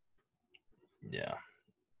 Yeah.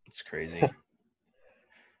 It's crazy.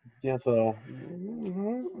 Yeah, so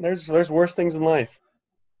there's worse things in life.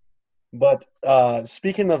 But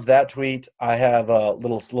speaking of that tweet, I have a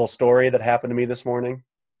little story that happened to me this morning.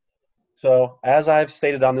 So as I've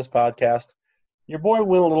stated on this podcast, your boy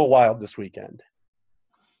went a little wild this weekend.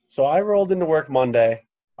 So I rolled into work Monday.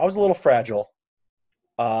 I was a little fragile.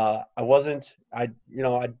 I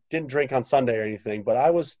didn't drink on Sunday or anything, but I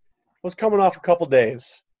was coming off a couple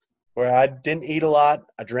days where I didn't eat a lot.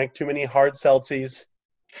 I drank too many hard seltzies.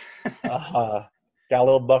 Got a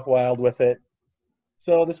little buck wild with it.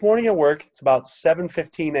 So this morning at work, it's about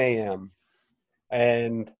 7:15 a.m.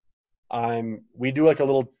 and we do like a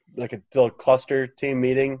little cluster team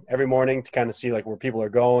meeting every morning to kind of see like where people are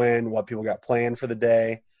going, what people got planned for the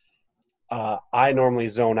day. I normally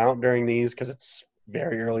zone out during these because it's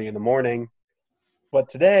very early in the morning. But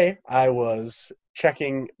today I was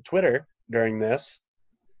checking Twitter during this,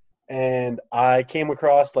 and I came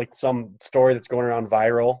across like some story that's going around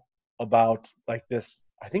viral about like this.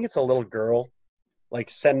 I think it's a little girl like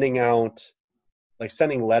sending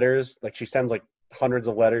letters. Like she sends like hundreds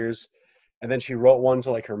of letters, and then she wrote one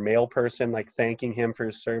to like her mail person, like thanking him for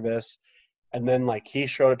his service. And then like he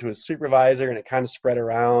showed it to his supervisor, and it kind of spread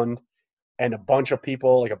around. And a bunch of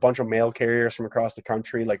people, like a bunch of mail carriers from across the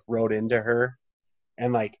country, like wrote into her,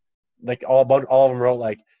 and like all of them wrote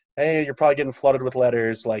like, "Hey, you're probably getting flooded with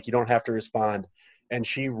letters. Like you don't have to respond." And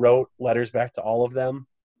she wrote letters back to all of them,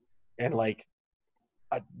 and like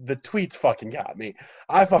the tweets fucking got me.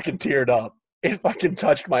 I fucking teared up. It fucking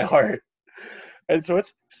touched my heart. And so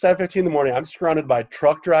it's 7:15 in the morning. I'm surrounded by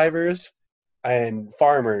truck drivers and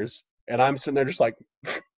farmers, and I'm sitting there just like,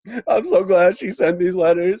 I'm so glad she sent these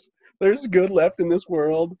letters. There's good left in this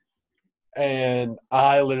world. And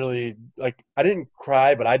I literally like I didn't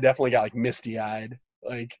cry, but I definitely got like misty eyed,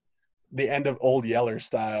 like the end of Old Yeller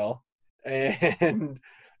style, and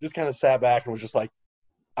just kind of sat back and was just like,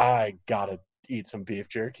 I gotta eat some beef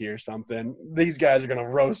jerky or something. These guys are gonna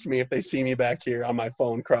roast me if they see me back here on my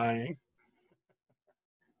phone crying.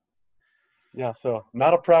 Yeah, so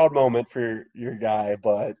not a proud moment for your guy,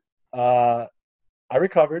 but uh, I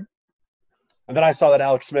recovered. And then I saw that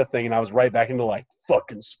Alex Smith thing, and I was right back into like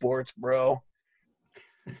fucking sports, bro.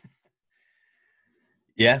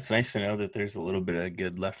 Yeah, it's nice to know that there's a little bit of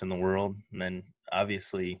good left in the world. And then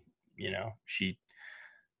obviously, she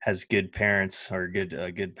has good parents or good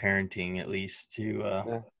parenting at least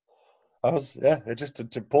to Yeah, it just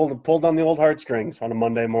to pull down the old heartstrings on a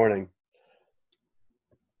Monday morning.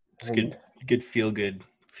 it's And good feel good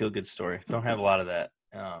story. Don't have a lot of that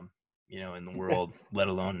in the world, let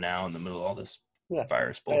alone now in the middle of all this yeah,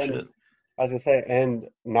 virus and bullshit. I was gonna say, and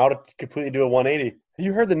now to completely do a 180. Have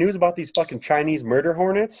you heard the news about these fucking Chinese murder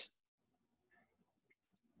hornets?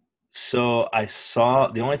 So I saw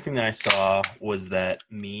the only thing that I saw was that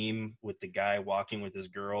meme with the guy walking with his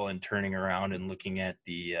girl and turning around and looking at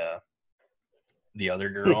the other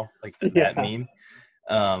girl, like that Yeah. meme.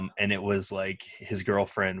 And it was like his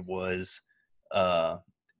girlfriend was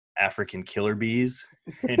African killer bees,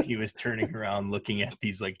 and he was turning around looking at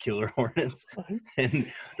these like killer hornets.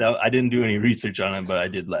 And I didn't do any research on it, but I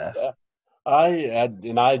did laugh. Yeah.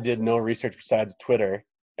 I did no research besides Twitter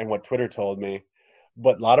and what Twitter told me,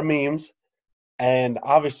 but a lot of memes. And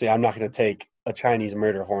obviously, I'm not going to take a Chinese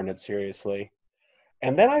murder hornet seriously.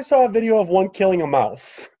 And then I saw a video of one killing a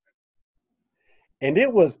mouse, and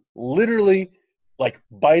it was literally like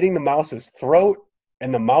biting the mouse's throat,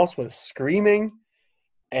 and the mouse was screaming.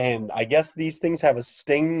 And I guess these things have a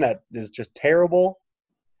sting that is just terrible.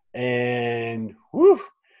 And whew,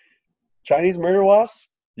 Chinese murder wasps,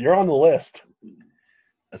 you're on the list.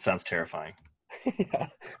 That sounds terrifying. Yeah,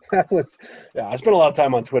 that was. Yeah, I spent a lot of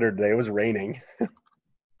time on Twitter today. It was raining,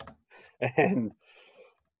 and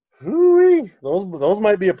whoo those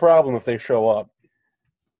might be a problem if they show up.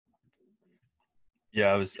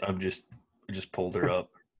 Yeah, I just pulled her up.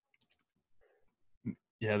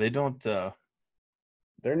 Yeah, they don't.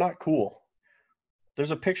 They're not cool.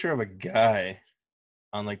 There's a picture of a guy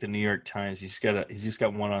on like the New York Times. He's just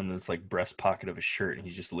got one on this like breast pocket of his shirt, and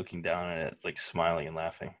he's just looking down at it, like smiling and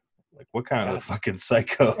laughing. Like, what kind of a fucking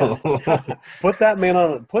psycho? Yeah. Put that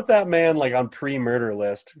man like on pre-murder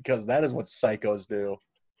list, because that is what psychos do.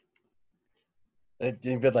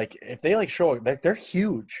 Like if they like show like they're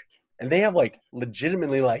huge, and they have like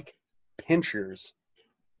legitimately like pinchers.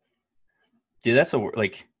 Dude, that's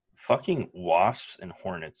like fucking wasps and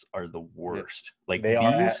hornets are the worst. They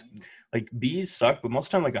are at, Like bees suck, but most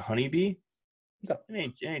of the time, like a honeybee, yeah,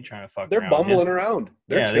 it ain't trying to fuck they're around with you. bumbling around.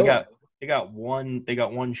 They're Yeah, chilling. they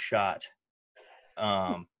got one shot,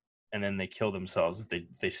 and then they kill themselves if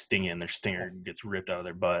they sting you and their stinger gets ripped out of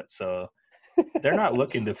their butt. So they're not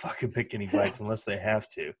looking to fucking pick any fights unless they have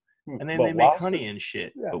to. And then But they make honey and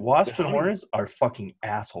shit. yeah, But wasps and honey's hornets are fucking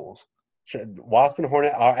assholes. wasp and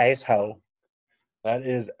hornet are asshole. That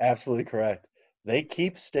is absolutely correct. They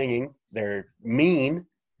keep stinging. They're mean.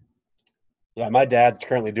 Yeah, my dad's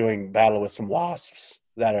currently doing battle with some wasps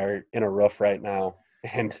that are in a roof right now,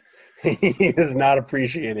 and he is not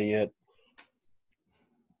appreciating it.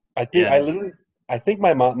 Yeah, I think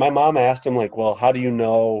my mom asked him like, well, how do you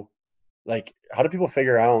know, like, how do people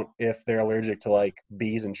figure out if they're allergic to like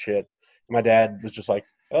bees and shit? And my dad was just like,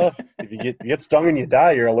 oh, if you get stung and you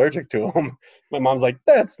die, you're allergic to them. My mom's like,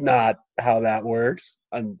 that's not how that works.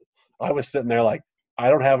 And I was sitting there like, I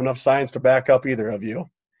don't have enough science to back up either of you.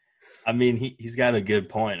 I mean, he's got a good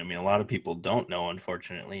point. I mean, a lot of people don't know,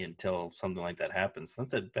 unfortunately, until something like that happens.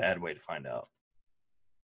 That's a bad way to find out.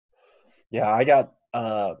 Yeah, I got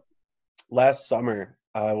last summer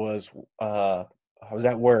I was I was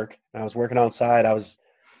at work and I was working outside. I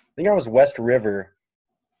think I was West River,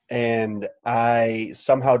 and I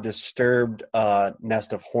somehow disturbed a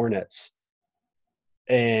nest of hornets.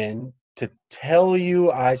 And to tell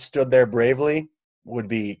you I stood there bravely would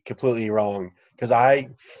be completely wrong because I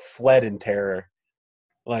fled in terror,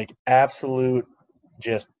 like absolute,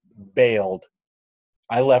 just bailed.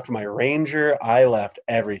 I left my Ranger, I left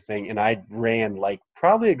everything, and I ran like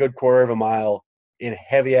probably a good quarter of a mile in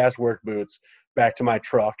heavy ass work boots back to my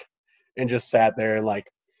truck and just sat there and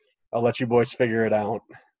like, I'll let you boys figure it out.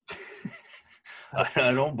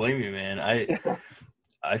 I don't blame you, man. I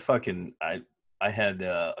had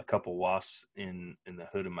a couple wasps in the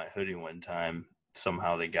hood of my hoodie one time.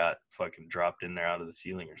 Somehow they got fucking dropped in there out of the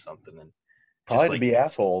ceiling or something, and Probably just to like, be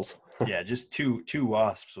assholes. yeah, just two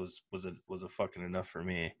wasps was a fucking enough for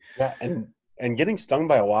me. Yeah, and getting stung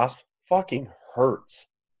by a wasp fucking hurts.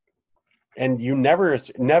 And you never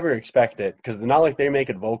expect it because it's not like they make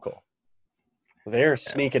it vocal. They're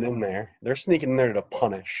sneaking in there. They're sneaking in there to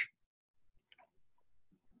punish.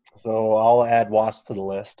 So I'll add wasp to the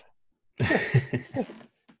list.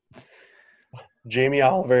 Jamie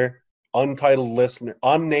Oliver,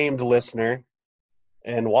 unnamed listener,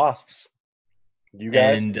 and wasps. You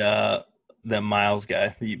guys? And that Miles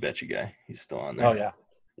guy, the You Betcha guy, he's still on there.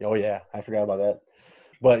 Oh yeah, I forgot about that.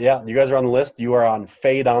 But yeah, you guys are on the list. You are on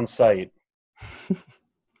Fade on Site.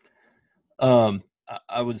 I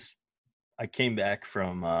came back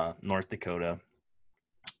from North Dakota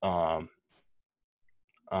on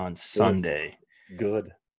Sunday.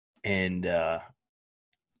 Good. And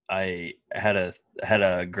I had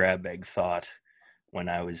a grab bag thought when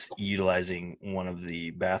I was utilizing one of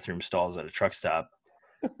the bathroom stalls at a truck stop.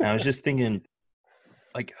 And I was just thinking,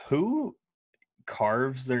 like, who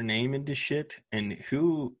carves their name into shit, and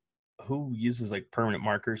who uses like permanent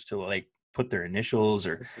markers to like put their initials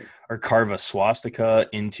or carve a swastika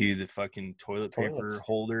into the fucking toilet paper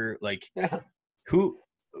holder? Like, yeah. who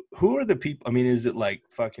are the people? I mean, is it like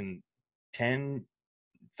fucking 10,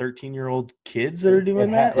 13-year-old kids that are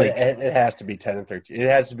doing that? Like, it has to be 10 and 13. It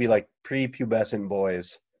has to be like prepubescent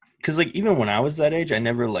boys. Because like even when I was that age, I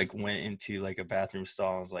never like went into like a bathroom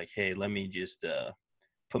stall and was like, hey, let me just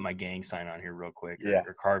put my gang sign on here real quick,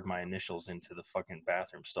 or carve my initials into the fucking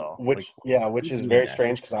bathroom stall. Which is very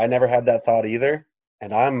strange because I never had that thought either,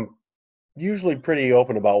 and I'm usually pretty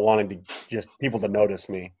open about wanting to just people to notice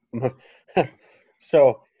me.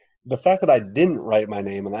 So the fact that I didn't write my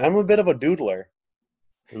name, and I'm a bit of a doodler.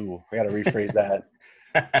 Ooh, I got to rephrase that.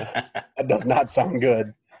 That does not sound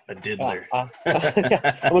good. A diddler.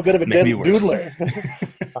 Yeah, I'm a bit of a doodler.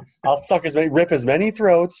 I'll rip as many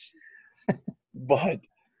throats. But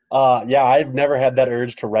yeah, I've never had that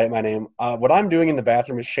urge to write my name. What I'm doing in the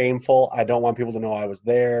bathroom is shameful. I don't want people to know I was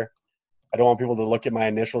there. I don't want people to look at my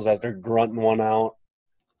initials as they're grunting one out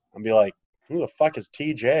and be like, who the fuck is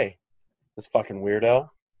TJ? This fucking weirdo.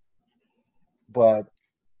 But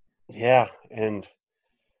yeah, and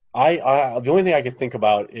I the only thing I can think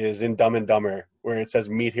about is in Dumb and Dumber where it says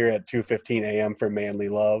meet here at 2:15 a.m. for manly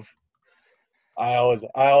love. I always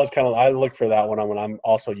I look for that one when I'm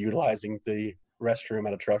also utilizing the restroom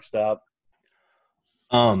at a truck stop.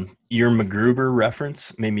 Your MacGruber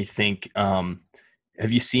reference made me think, have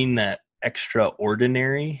you seen that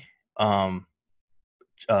Extraordinary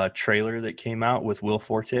trailer that came out with Will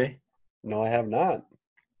Forte? No, I have not.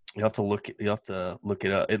 You have to look it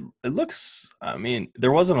up. It looks, I mean,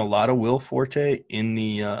 there wasn't a lot of Will Forte in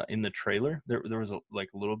the trailer. There was like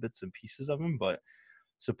little bits and pieces of him, but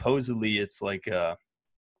supposedly it's like I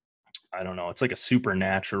don't know, it's like a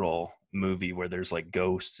supernatural movie where there's like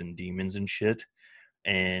ghosts and demons and shit.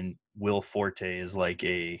 And Will Forte is like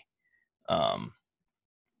I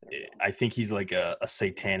think he's like a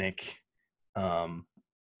satanic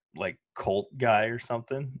like cult guy or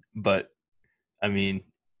something. But I mean,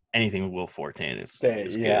 anything with Will Forte is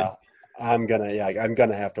good. I'm gonna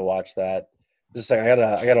have to watch that. Just like I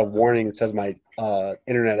got a warning that says my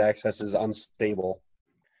internet access is unstable.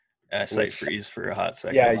 Site freeze for a hot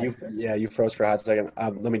second. You froze for a hot second.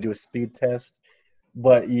 Let me do a speed test.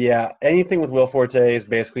 But yeah, anything with Will Forte is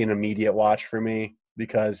basically an immediate watch for me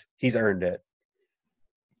because he's earned it.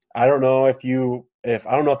 I don't know if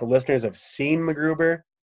the listeners have seen MacGruber.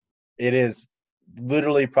 It is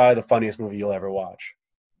literally probably the funniest movie you'll ever watch.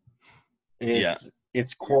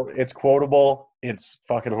 It's quotable. It's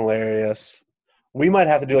fucking hilarious. We might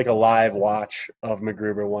have to do like a live watch of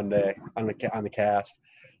MacGruber one day on the cast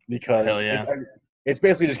because it's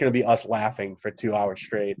basically just going to be us laughing for 2 hours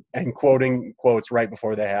straight and quoting quotes right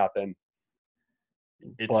before they happen.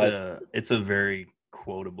 It's a very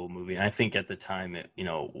quotable movie. And I think at the time it,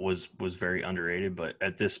 was very underrated, but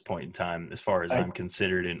at this point in time, as far as I'm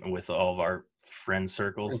considered and with all of our friend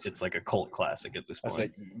circles, it's like a cult classic at this I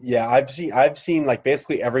point. say, yeah, I've seen like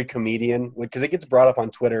basically every comedian, because it gets brought up on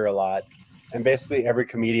Twitter a lot, and basically every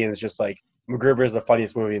comedian is just like, MacGruber is the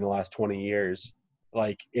funniest movie in the last 20 years.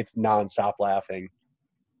 Like, it's nonstop laughing.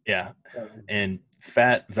 Yeah. And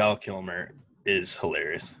Fat Val Kilmer is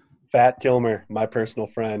hilarious. Fat Kilmer, my personal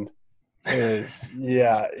friend, is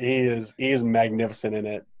he's magnificent in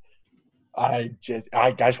it. I just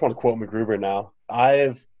want to quote MacGruber now.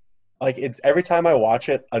 It's every time I watch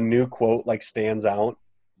it, a new quote like stands out,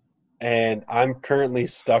 and I'm currently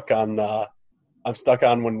stuck on when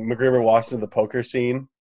MacGruber walks into the poker scene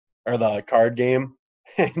or the card game,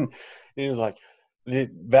 and he's like,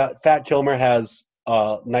 Fat Kilmer has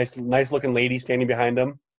a nice looking lady standing behind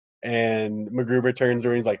him, and MacGruber turns to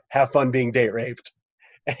her and he's like, "Have fun being date raped,"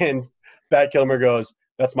 and Fat Kilmer goes,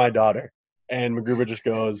 "That's my daughter," and MacGruber just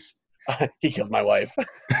goes, "He killed my wife."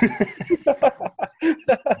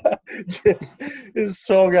 Just is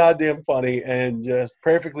so goddamn funny and just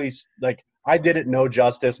perfectly, like, I didn't know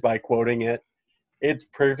justice by quoting it. It's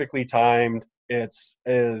perfectly timed. It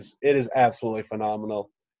is absolutely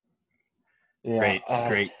phenomenal. Yeah.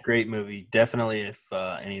 Great movie. Definitely, if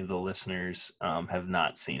any of the listeners have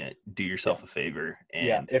not seen it, do yourself a favor.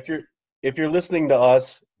 And If you're listening to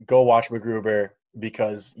us, go watch MacGruber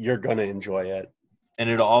because you're gonna enjoy it. And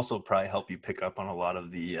it'll also probably help you pick up on a lot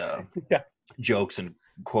of the jokes and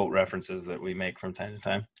quote references that we make from time to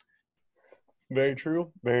time. Very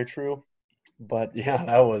true. Very true. But yeah,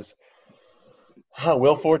 that was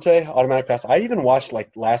Will Forte, automatic pass. I even watched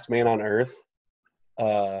like Last Man on Earth.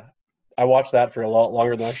 I watched that for a lot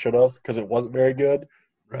longer than I should have because it wasn't very good.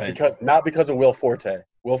 Right. Not because of Will Forte.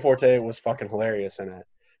 Will Forte was fucking hilarious in it.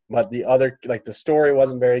 But the other, like, the story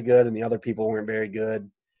wasn't very good and the other people weren't very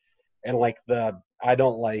good. And like I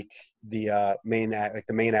don't like the main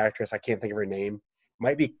actress. I can't think of her name. It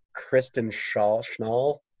might be Kristen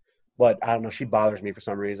Schnall, but I don't know. She bothers me for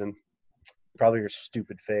some reason. Probably her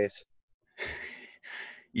stupid face.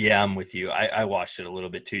 Yeah, I'm with you. I watched it a little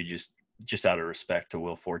bit too, just out of respect to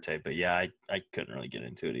Will Forte. But yeah, I couldn't really get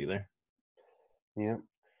into it either. Yeah.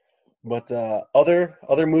 But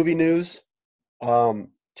other movie news,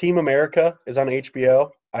 Team America is on HBO.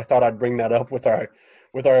 I thought I'd bring that up with our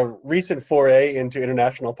recent foray into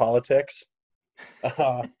international politics.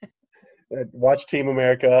 Watch Team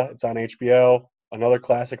America. It's on HBO. Another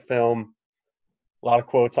classic film. A lot of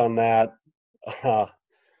quotes on that.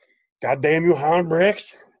 God damn you, Hound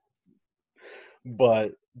Bricks.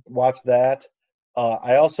 But watch that.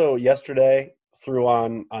 I also yesterday threw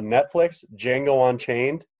on Netflix Django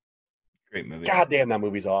Unchained. Great movie. God damn, that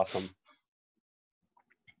movie's awesome.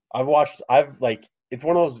 It's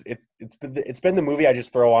one of those. It's been the movie I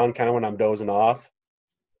just throw on kind of when I'm dozing off,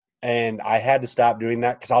 and I had to stop doing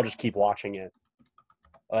that because I'll just keep watching it.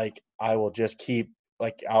 Like, I will just keep,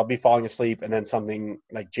 like, I'll be falling asleep and then something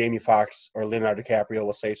like Jamie Foxx or Leonardo DiCaprio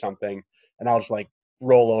will say something and I'll just like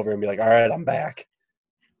roll over and be like, all right, I'm back.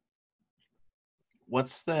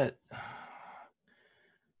 What's that?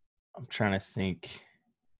 I'm trying to think.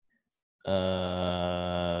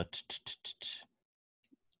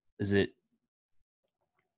 Is it?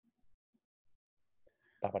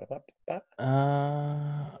 I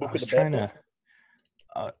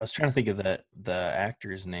was trying to think of the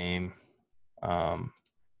actor's name.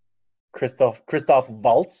 Christoph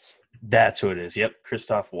Waltz. That's who it is. Yep,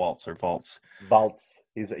 Christoph Waltz or Waltz. Waltz.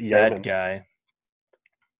 He's a German.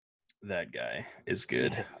 That guy is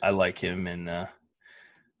good. I like him in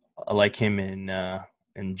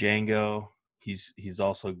Django. He's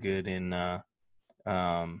also good in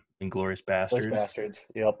Inglourious Basterds. Bastards.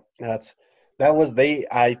 Yep.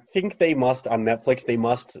 I think they must on Netflix.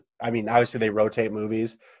 I mean, obviously they rotate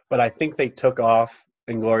movies, but I think they took off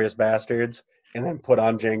Inglourious Basterds and then put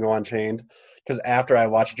on Django Unchained. Because after I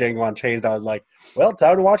watched Django Unchained, I was like, well,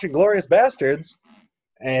 time to watch Inglourious Basterds.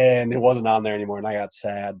 And it wasn't on there anymore, and I got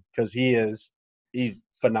sad because he's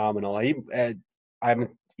phenomenal. He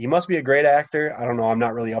must be a great actor. I don't know. I'm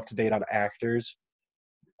not really up to date on actors.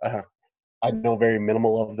 I know very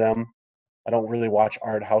minimal of them. I don't really watch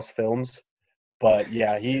art house films, but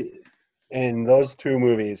yeah, in those two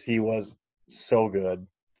movies, he was so good.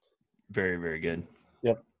 Very, very good.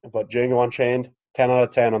 Yep. But Django Unchained, 10 out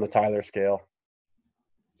of 10 on the Tyler scale.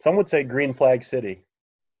 Some would say Green Flag City.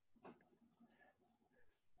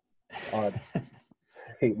 I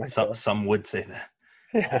hate myself. Some would say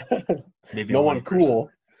that. Maybe no one cool.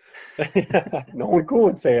 No one cool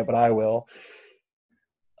would say it, but I will.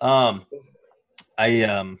 I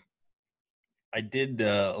I did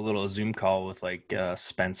a little Zoom call with like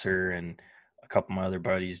Spencer and a couple of my other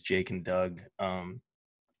buddies, Jake and Doug.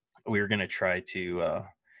 We were gonna try to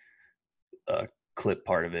clip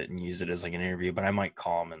part of it and use it as like an interview, but I might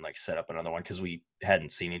call him and like set up another one because we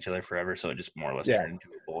hadn't seen each other forever, so it just more or less Yeah. turned into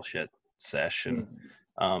a bullshit session.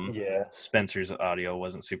 Yeah. Spencer's audio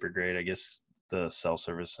wasn't super great. I guess the cell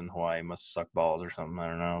service in Hawaii must suck balls or something. I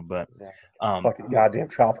don't know, but Fucking goddamn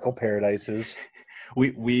tropical paradises.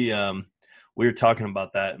 We were talking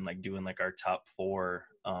about that and like doing like our top 4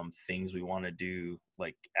 things we want to do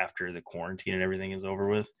like after the quarantine and everything is over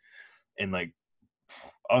with. And like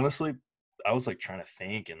honestly, I was like trying to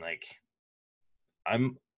think, and like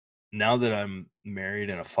now that I'm married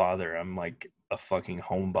and a father, I'm like a fucking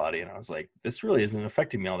homebody, and I was like, this really isn't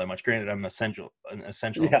affecting me all that much. Granted, I'm an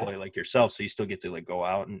essential Yeah. employee like yourself, so you still get to like go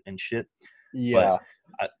out and shit. Yeah.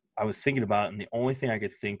 But I was thinking about it, and the only thing I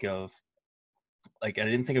could think of, like I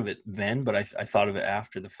didn't think of it then, but I thought of it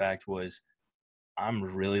after the fact, was I'm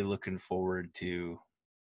really looking forward to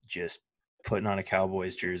just putting on a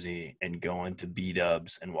Cowboys jersey and going to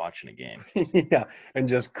B-Dubs and watching a game. Yeah. And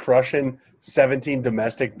just crushing 17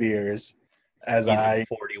 domestic beers as Eating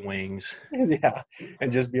 40 wings. yeah,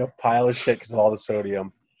 and just be a pile of shit because of all the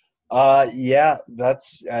sodium. Yeah,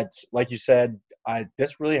 that's like you said.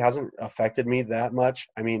 This really hasn't affected me that much.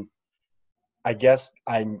 I mean, I guess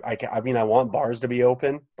I mean, I want bars to be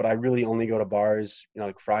open, but I really only go to bars,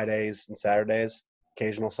 like Fridays and Saturdays,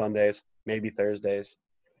 occasional Sundays, maybe Thursdays.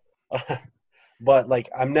 But like,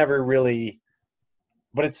 I'm never really.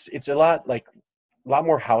 But it's a lot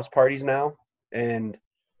more house parties now, and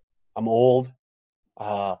I'm old.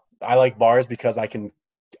 I like bars because I can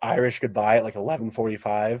Irish goodbye at like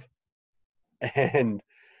 11:45, and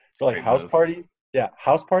for like Great move.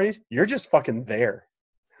 house parties, you're just fucking there.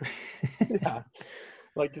 Yeah,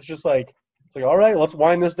 like it's like all right, let's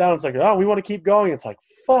wind this down. It's like, oh, we want to keep going. It's like,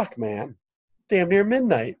 fuck, man, damn near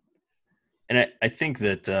midnight. And I think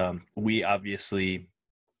that we obviously,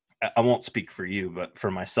 I won't speak for you, but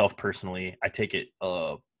for myself personally, I take it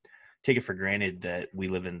for granted that we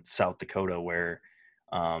live in South Dakota, where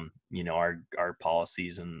our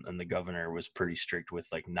policies and the governor was pretty strict with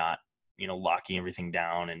like not locking everything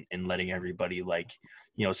down and letting everybody like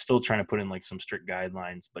still trying to put in like some strict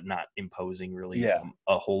guidelines, but not imposing really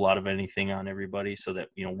a whole lot of anything on everybody, so that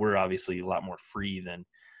we're obviously a lot more free than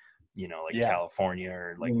California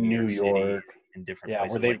or like New York City and different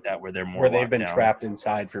places like that, where they're more where they've been locked down. trapped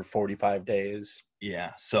inside for 45 days.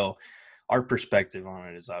 Yeah, so our perspective on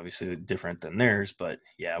it is obviously different than theirs, but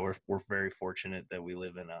yeah, we're very fortunate that we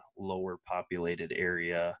live in a lower populated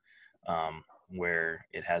area, where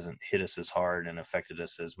it hasn't hit us as hard and affected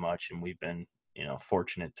us as much, and we've been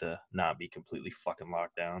fortunate to not be completely fucking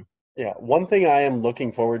locked down. Yeah, one thing I am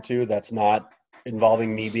looking forward to that's not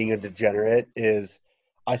involving me being a degenerate is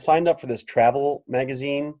I signed up for this travel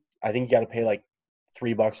magazine. I think you got to pay like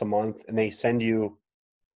 $3 a month, and they send you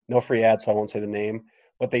no free ads, so I won't say the name,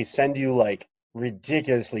 but they send you like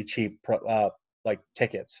ridiculously cheap like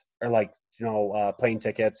tickets, or like plane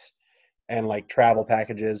tickets and like travel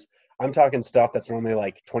packages. I'm talking stuff that's normally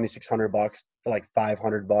like $2,600 for like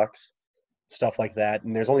 $500, stuff like that.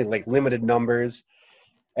 And there's only like limited numbers.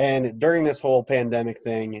 And during this whole pandemic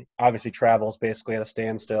thing, obviously travel is basically at a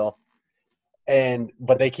standstill.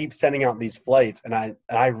 But they keep sending out these flights, and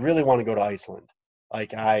I really want to go to Iceland.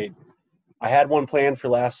 Like I had one planned for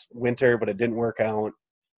last winter, but it didn't work out.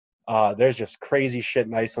 There's just crazy shit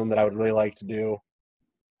in Iceland that I would really like to do.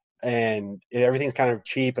 And everything's kind of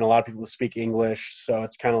cheap, and a lot of people speak English, so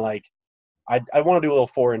it's kind of like I want to do a little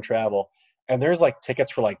foreign travel. And there's like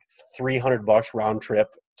tickets for like $300 round trip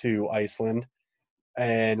to Iceland,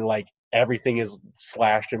 and like everything is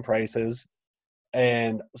slashed in prices.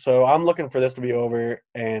 And so I'm looking for this to be over,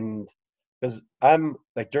 and because I'm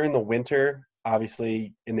like during the winter,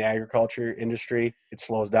 obviously in the agriculture industry, it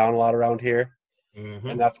slows down a lot around here. Mm-hmm.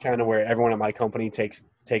 And that's kind of where everyone at my company takes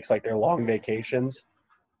like their long vacations.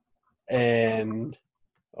 And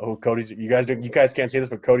Cody's, you guys can't see this,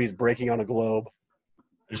 but Cody's breaking on a globe.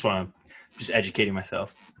 I just want to educating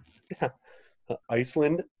myself. Yeah.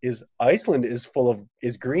 Iceland is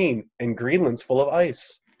green, and Greenland's full of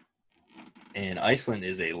ice. And Iceland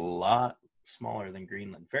is a lot smaller than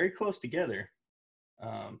Greenland, very close together.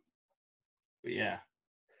 But yeah,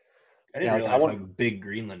 I didn't realize how big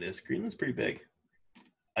Greenland is. Greenland's pretty big.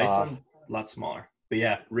 Iceland, a lot smaller. But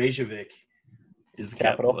yeah, Reykjavik is the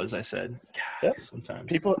capital, as I said. God, yep. Sometimes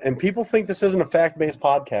people think this isn't a fact-based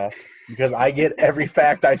podcast because I get every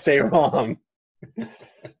fact I say wrong.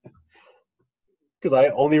 because I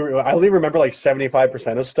only remember like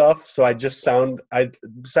 75% of stuff, so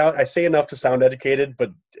I say enough to sound educated,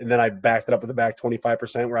 but and then I backed it up with the back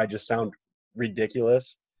 25% where I just sound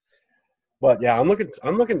ridiculous. But yeah, I'm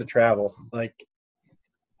looking to travel. Like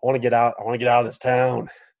I want to get out. I want to get out of this town.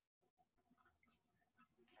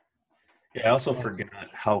 Yeah, I also forgot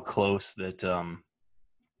how close that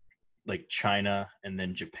like China and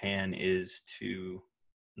then Japan is to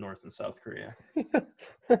North and South Korea.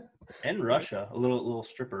 And Russia, a little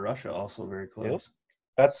strip of Russia also very Yep. close.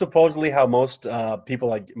 That's supposedly how most people,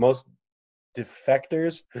 like most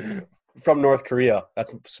defectors from North Korea.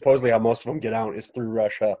 That's supposedly how most of them get out is through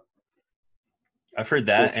Russia. I've heard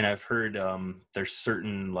that, Which and I've heard there's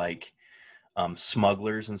certain like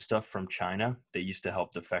smugglers and stuff from China that used to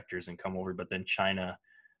help defectors and come over, but then China,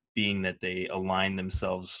 being that they align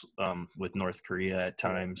themselves with North Korea at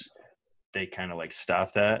times, they kind of like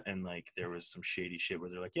stopped that, and like there was some shady shit where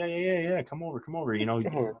they're like, yeah, come over, you know,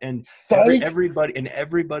 and psych.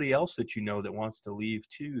 everybody else that you know that wants to leave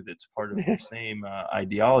too, that's part of your same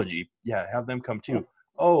ideology, yeah, have them come too.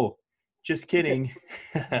 Oh, just kidding.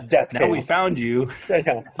 Death Now we camp. found you.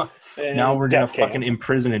 Yeah. Now we're gonna Death fucking camp.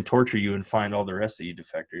 imprison and torture you and find all the rest of you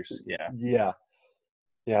defectors. Yeah. Yeah.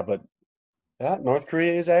 Yeah, but North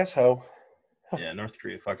Korea is asshole. Yeah, North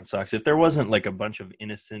Korea fucking sucks. If there wasn't like a bunch of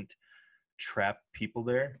innocent trapped people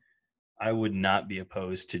there, I would not be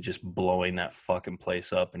opposed to just blowing that fucking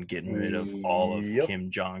place up and getting rid of all of Yep.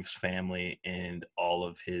 Kim Jong's family and all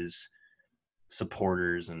of his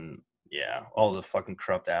supporters and yeah, all the fucking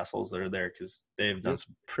corrupt assholes that are there because they've done Yep.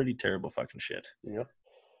 some pretty terrible fucking shit. Yep.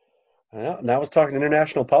 Yeah, now I was talking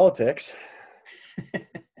international politics.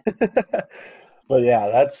 But yeah,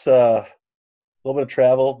 that's a little bit of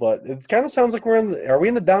travel, but it kind of sounds like are we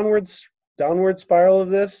in the downward spiral of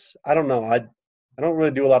this? I don't know. I don't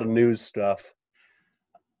really do a lot of news stuff.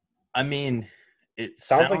 I mean, it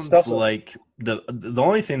Sounds like sounds stuff's like the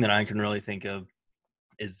only thing that I can really think of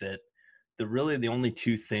is that the only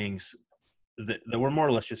two things that we're more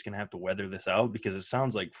or less just going to have to weather this out, because it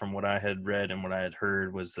sounds like from what I had read and what I had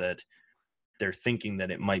heard was that they're thinking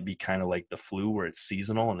that it might be kind of like the flu where it's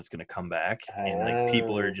seasonal and it's going to come back, and like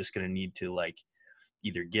people are Oh, just going to need to like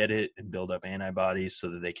either get it and build up antibodies so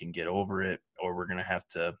that they can get over it, or we're going to have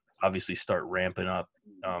to obviously start ramping up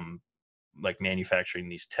like manufacturing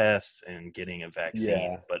these tests and getting a vaccine.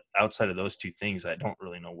 yeah, But outside of those two things, I don't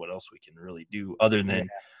really know what else we can really do other yeah, than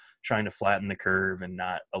trying to flatten the curve and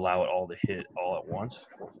not allow it all to hit all at once.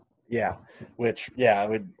 yeah. Which, yeah,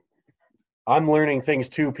 I'm learning things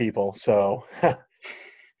too, people. So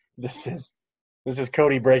this is this is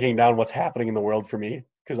Cody breaking down what's happening in the world for me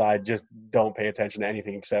because I just don't pay attention to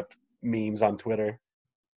anything except memes on Twitter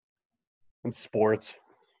and sports.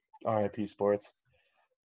 RIP sports.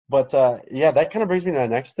 But yeah, that kind of brings me to the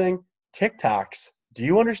next thing. TikToks. Do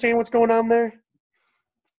you understand what's going on there?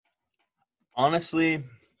 Honestly,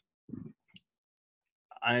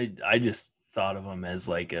 I just thought of them as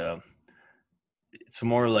like it's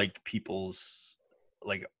more like people's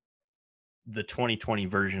like the 2020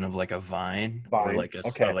 version of like a Vine or Fine.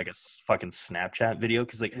 Okay. like a fucking Snapchat video,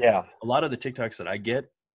 because like Yeah. a lot of the TikToks that I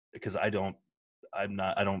get, because I don't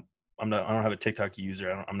have a TikTok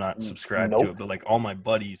user. I'm not subscribed to it, Nope. but like all my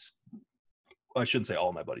buddies, well, I shouldn't say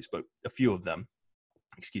all my buddies, but a few of them.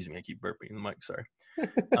 Excuse me, I keep burping in the mic. Sorry.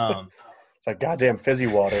 Um, It's like goddamn fizzy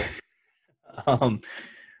water. um,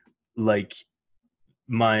 like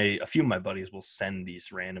a few of my buddies will send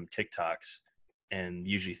these random TikToks, and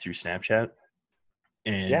usually through Snapchat.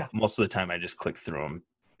 And Yeah. most of the time, I just click through them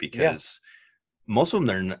Yeah. because most of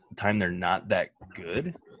them they're not that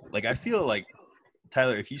good. Like I feel like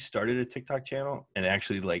Tyler, if you started a TikTok channel and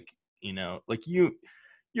actually like like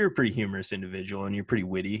you're a pretty humorous individual and you're pretty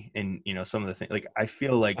witty, and some of the things, like I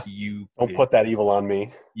feel like Don't put that evil on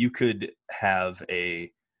me. you could have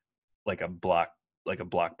like a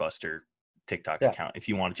blockbuster TikTok Yeah. account if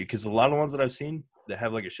you wanted to, because a lot of the ones that I've seen that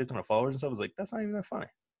have like a shit ton of followers and stuff is like that's not even that funny.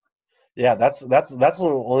 Yeah. That's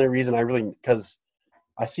the only reason I really because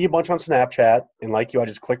I see a bunch on Snapchat and like you, I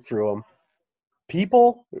just click through them.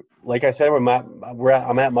 People, like I said, I'm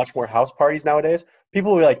at much more house parties nowadays.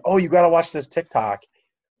 People will be like, "Oh, you got to watch this TikTok,"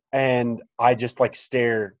 and I just like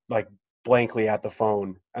stare like blankly at the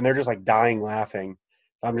phone, and they're just like dying laughing.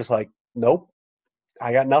 I'm just like, "Nope,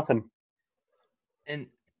 I got nothing." And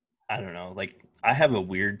I don't know, like I have a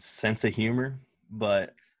weird sense of humor,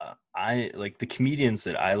 but I like the comedians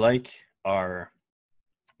that I like are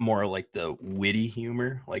more like the witty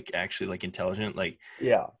humor, like actually like intelligent. Like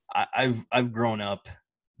Yeah, I've grown up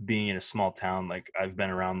being in a small town. Like I've been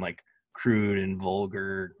around like crude and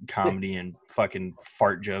vulgar comedy and fucking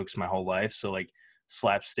fart jokes my whole life. So like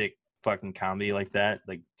slapstick fucking comedy like that.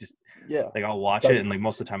 Like just Yeah. like I'll watch Like- it and like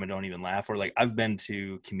most of the time I don't even laugh. Or like I've been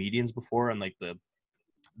to comedians before and like the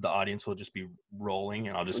audience will just be rolling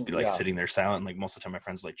and I'll just be like Yeah. sitting there silent. And, like most of the time my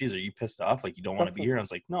friends are like, geez, are you pissed off? Like you don't want to be here? I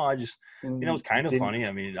was like, no, I just, it's kind of funny.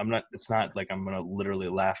 I mean, it's not like I'm going to literally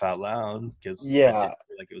laugh out loud because I didn't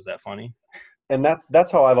feel like it was that funny. And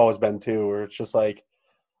that's how I've always been too, where it's just like,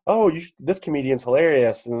 oh, this comedian's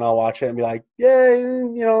hilarious. And then I'll watch it and be like, yeah,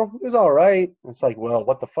 it was all right. And it's like, well,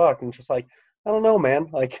 what the fuck? And it's just like, I don't know, man.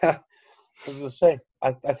 Like, what does this say?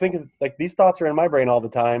 I think like these thoughts are in my brain all the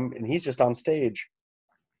time and he's just on stage.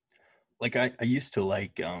 Like I used to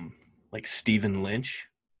like Stephen Lynch.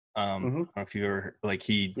 I don't know if you ever like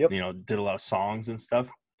he did a lot of songs and stuff.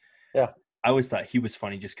 Yeah. I always thought he was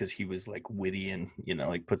funny just because he was like witty and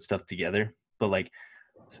like put stuff together. But like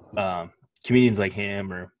comedians like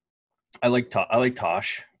him, or I like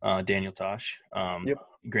Tosh, Daniel Tosh.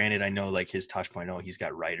 Granted, I know like his Tosh.0, he's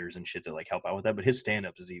got writers and shit that like help out with that, but his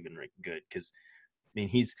stand-up is even like, good because I mean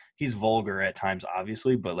he's vulgar at times,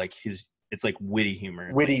 obviously, but like it's like witty humor.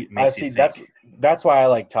 It's Witty. Like, I see. That's why I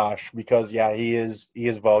like Tosh, because yeah, he is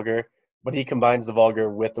vulgar, but he combines the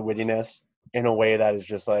vulgar with the wittiness in a way that is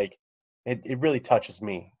just like it really touches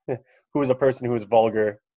me, who is a person who is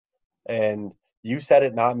vulgar. And you said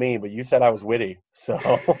it, not me, but you said I was witty. So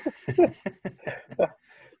I'm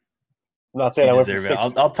not saying you I went from deserve it.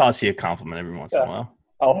 6. I'll toss you a compliment every once in a while.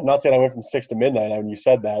 I'm not saying I went from 6 to midnight when you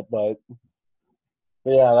said that, but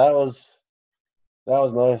yeah, that was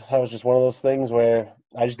just one of those things where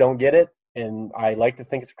I just don't get it, and I like to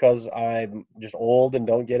think it's because I'm just old and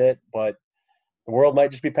don't get it, but the world might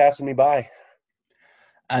just be passing me by.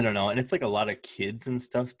 I don't know, and it's like a lot of kids and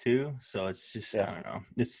stuff too, so it's just I don't know.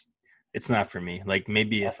 It's not for me. Like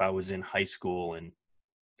maybe if I was in high school and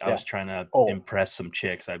I was trying to impress some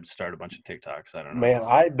chicks, I'd start a bunch of TikToks. I don't know. Man,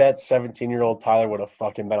 I bet 17-year-old Tyler would have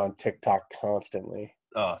fucking been on TikTok constantly.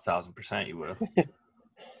 Oh, 1,000% you would have.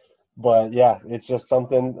 But yeah, it's just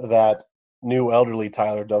something that new elderly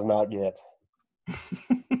Tyler does not get.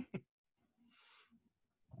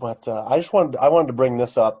 But I wanted to bring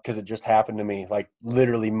this up because it just happened to me, like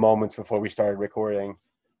literally moments before we started recording.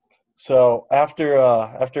 So after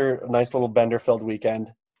a nice little bender-filled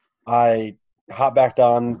weekend, I hop back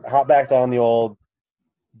on the old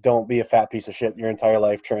 "don't be a fat piece of shit your entire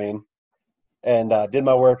life" train, and did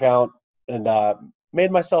my workout and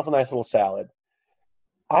made myself a nice little salad.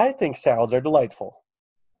 I think salads are delightful.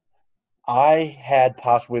 I had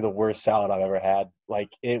possibly the worst salad I've ever had. Like,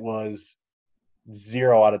 it was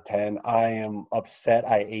 0 out of 10. I am upset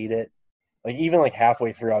I ate it. Like, even like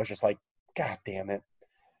halfway through, I was just like, God damn it.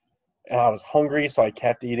 And I was hungry, so I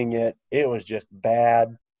kept eating it. It was just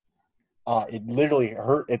bad. It literally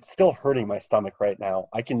hurt. It's still hurting my stomach right now.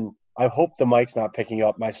 I hope the mic's not picking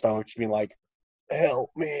up my stomach just being like, help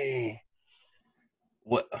me.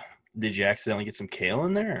 What, did you accidentally get some kale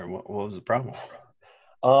in there, or what was the problem?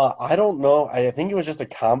 I don't know. I think it was just a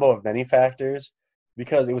combo of many factors,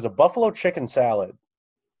 because it was a buffalo chicken salad,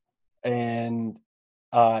 and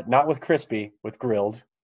not with crispy, with grilled,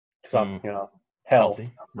 because I'm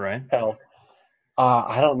Healthy, right? health.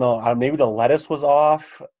 I don't know. Maybe the lettuce was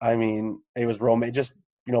off. I mean, it was romaine, just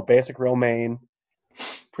basic romaine,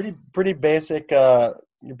 pretty basic, your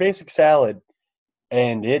basic salad,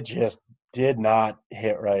 and it just did not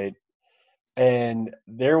hit right. And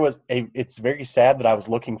it's very sad that I was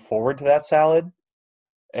looking forward to that salad.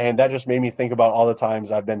 And that just made me think about all the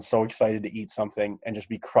times I've been so excited to eat something and just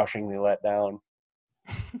be crushingly let down.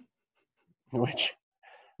 which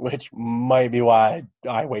might be why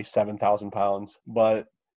I weigh 7,000 pounds. But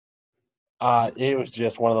it was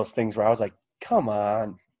just one of those things where I was like, come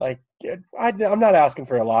on. Like, I'm not asking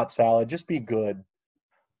for a lot, salad. Just be good.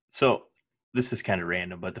 So this is kind of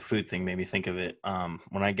random, but the food thing made me think of it.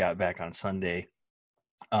 When I got back on Sunday,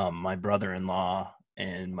 my brother-in-law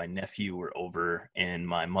and my nephew were over, and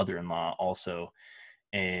my mother-in-law also,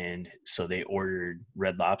 and so they ordered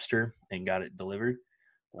Red Lobster and got it delivered.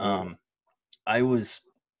 I was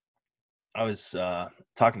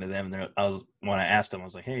talking to them, and when I asked them, I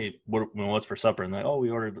was like, "Hey, what's for supper?" And they're like, "Oh, we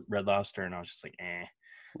ordered Red Lobster," and I was just like, "Eh."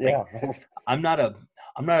 Yeah. Like, I'm not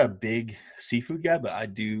a big seafood guy, but I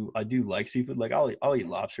do like seafood. Like I'll eat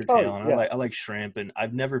lobster tail, and I like shrimp, and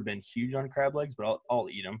I've never been huge on crab legs, but I'll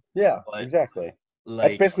eat them. Yeah, but, exactly.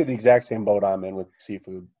 Like, that's basically the exact same boat I'm in with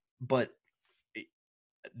seafood. But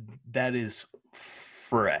that is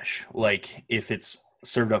fresh. Like if it's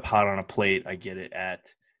served up hot on a plate, I get it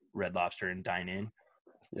at Red Lobster and dine in.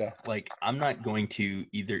 Yeah. Like I'm not going to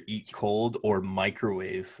either eat cold or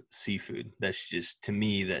microwave seafood. That's just, to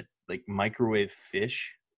me, that like microwave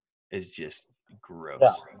fish is just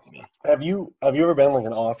Yeah. gross to me. Have you ever been like in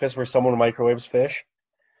an office where someone microwaves fish?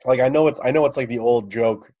 Like I know it's like the old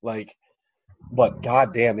joke, like, but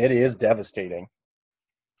goddamn, it is devastating.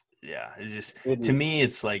 Yeah, it's just It to is me,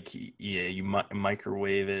 it's like yeah, you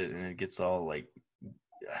microwave it and it gets all like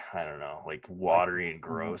I don't know, like like watery and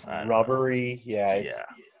gross. I don't know. rubbery. Yeah, it's. Yeah,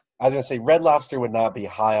 I was gonna say Red Lobster would not be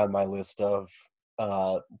high on my list of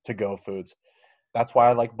to go foods. That's why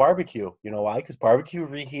I like barbecue. You know why? Because barbecue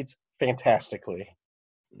reheats fantastically.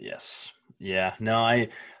 yes, yeah. No, I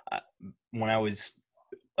when I was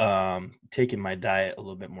taking my diet a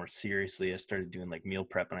little bit more seriously, I started doing like meal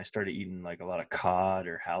prep and I started eating like a lot of cod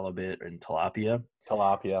or halibut and tilapia.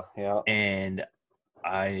 Tilapia, yeah. And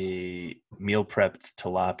I meal prepped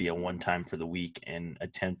tilapia one time for the week and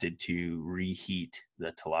attempted to reheat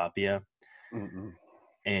the tilapia Mm-mm.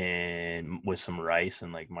 and with some rice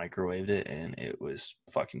and like microwaved it, and it was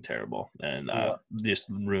fucking terrible and Yeah. just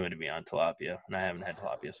ruined me on tilapia, and I haven't had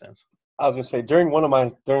tilapia since. I was gonna say during one of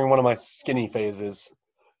my skinny phases,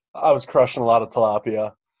 I was crushing a lot of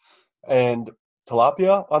tilapia and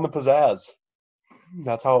tilapia on the pizzazz.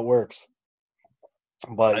 That's how it works.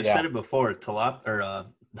 But I've yeah, said it before,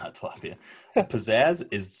 not tilapia. Pizzazz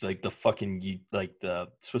is like the fucking like the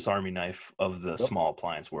Swiss Army knife of the yep, small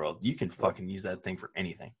appliance world. You can yep, fucking use that thing for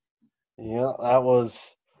anything. yeah, that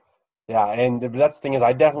was yeah. And that's the thing is,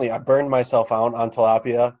 I burned myself out on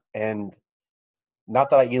tilapia, and not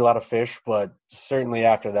that I eat a lot of fish, but certainly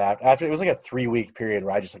after it was like a 3 week period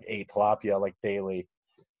where I just like ate tilapia like daily,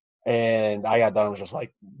 and I got done. It was just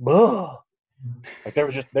like, ugh. Like there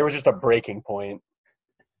was just a breaking point.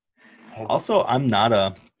 And Also, I'm not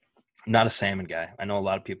a salmon guy. I know a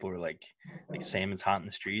lot of people are like salmon's hot in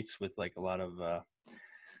the streets with like a lot of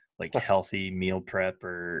like healthy meal prep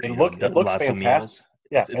or it looks lots of fantastic. meals.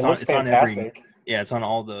 Yeah, it looks It's on every fantastic. yeah, it's on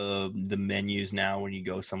all the menus now when you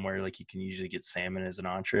go somewhere, like you can usually get salmon as an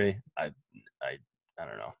entree. I I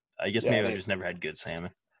don't know. I guess Yeah, maybe it I've is. just never had good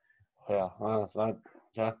salmon. Yeah,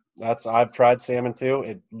 yeah, that's I've tried salmon too.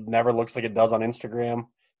 It never looks like it does on Instagram,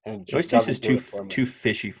 and it It always just tastes doesn't do too it for me. too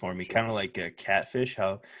fishy for me, kind of like a catfish.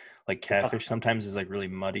 How like Yeah, catfish sometimes is like really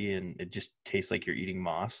muddy and it just tastes like you're eating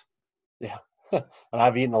moss. yeah. And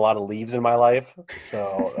I've eaten a lot of leaves in my life,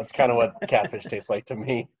 so that's kind of what catfish tastes like to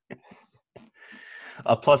me.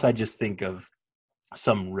 Plus, I just think of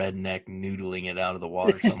some redneck noodling it out of the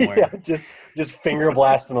water Yeah, somewhere. just finger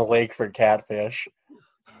blasting a lake for catfish.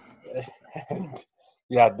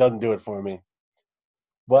 Yeah, it doesn't do it for me.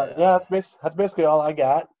 But Yeah. yeah, that's basically all I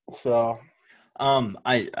got. So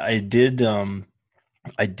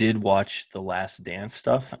I did watch the Last Dance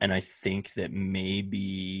stuff, and I think that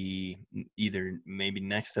maybe maybe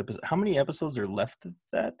next episode. How many episodes are left of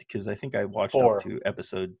that? Because I think I watched up four, to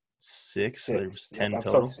episode 6, so there was six. Yep, 10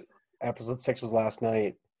 total. episode 6 was last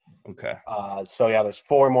night. Okay. So yeah, there's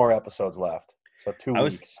 4 more episodes left. So two I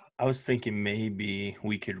was weeks. I was thinking maybe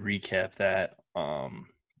we could recap that.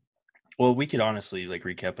 Well, we could honestly like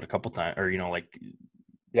recap it a couple times, or like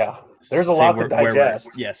Yeah, there's a say lot to where we're digest.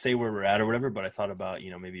 yeah say where we're at or whatever. But I thought about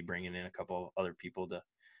maybe bringing in a couple other people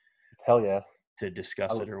Hell yeah, to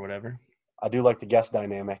discuss I, it or whatever. I do like the guest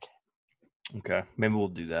dynamic. Okay, maybe we'll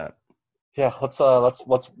do that. Yeah,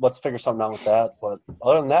 let's figure something out with that. But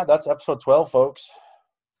other than that, that's episode 12, folks.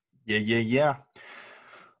 Yeah, yeah, yeah.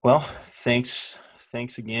 Well, thanks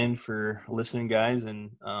again for listening, guys.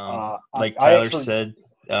 And like I Tyler actually said,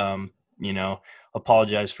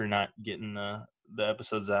 apologize for not getting the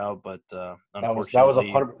episodes out, but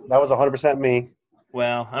unfortunately, that was 100% me.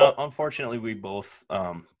 well, But unfortunately, we both,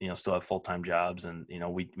 still have full-time jobs, and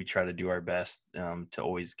we try to do our best to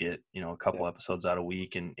always get a yeah, couple episodes out a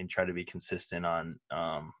week, and try to be consistent on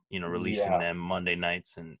releasing yeah, them Monday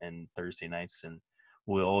nights and Thursday nights, and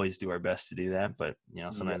we'll always do our best to do that. But yeah.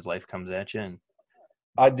 sometimes life comes at you, and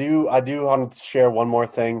I do want to share one more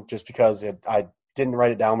thing, just because I didn't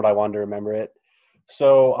write it down, but I wanted to remember it.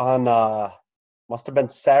 So on must have been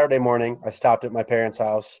Saturday morning, I stopped at my parents'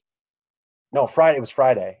 house. No, Friday. It was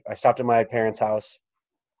Friday. I stopped at my parents' house.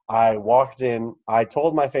 I walked in. I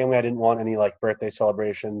told my family I didn't want any like birthday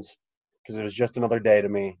celebrations because it was just another day to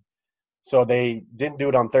me. So they didn't do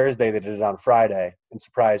it on Thursday. They did it on Friday and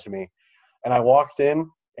surprised me. And I walked in,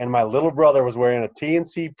 and my little brother was wearing a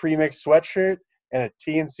TNC Premix sweatshirt and a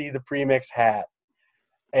TNC the Premix hat.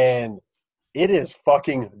 And it is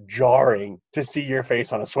fucking jarring to see your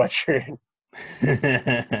face on a sweatshirt.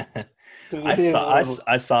 I It is saw a I, little, s-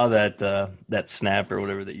 I saw that snap or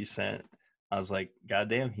whatever that you sent. I was like, God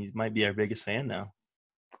damn, he might be our biggest fan now.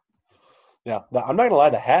 yeah. I'm not gonna lie,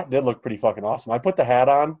 the hat did look pretty fucking awesome. I put the hat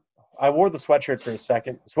on. I wore the sweatshirt for a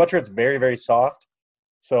second. The sweatshirt's very, very soft.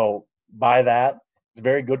 So buy that. It's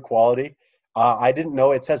very good quality. I didn't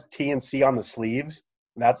know it says TNC on the sleeves.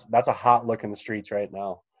 That's a hot look in the streets right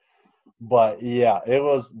now. But yeah, it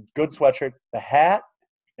was good sweatshirt. The hat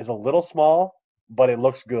is a little small, but it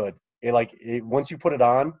looks good. Once you put it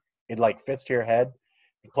on, it like fits to your head.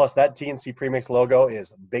 Plus that TNC Premix logo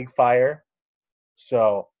is big fire.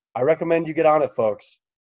 So I recommend you get on it, folks.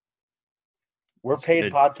 We're That's paid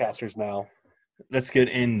good. podcasters now. That's good.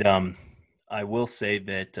 And I will say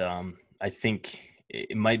that I think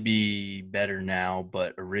it might be better now,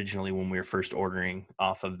 but originally when we were first ordering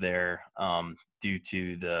off of there, due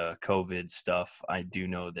to the COVID stuff, I do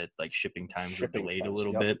know that like shipping times were delayed a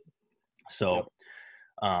little bit. So,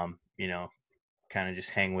 you know, kind of just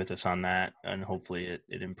hang with us on that, and hopefully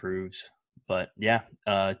it improves. But yeah,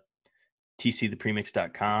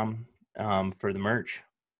 tcthepremix.com for the merch.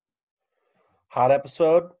 Hot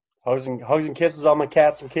episode. Hugs and kisses on my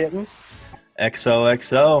cats and kittens.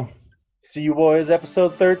 XOXO. See you boys,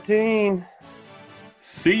 episode 13.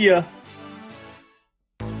 See ya.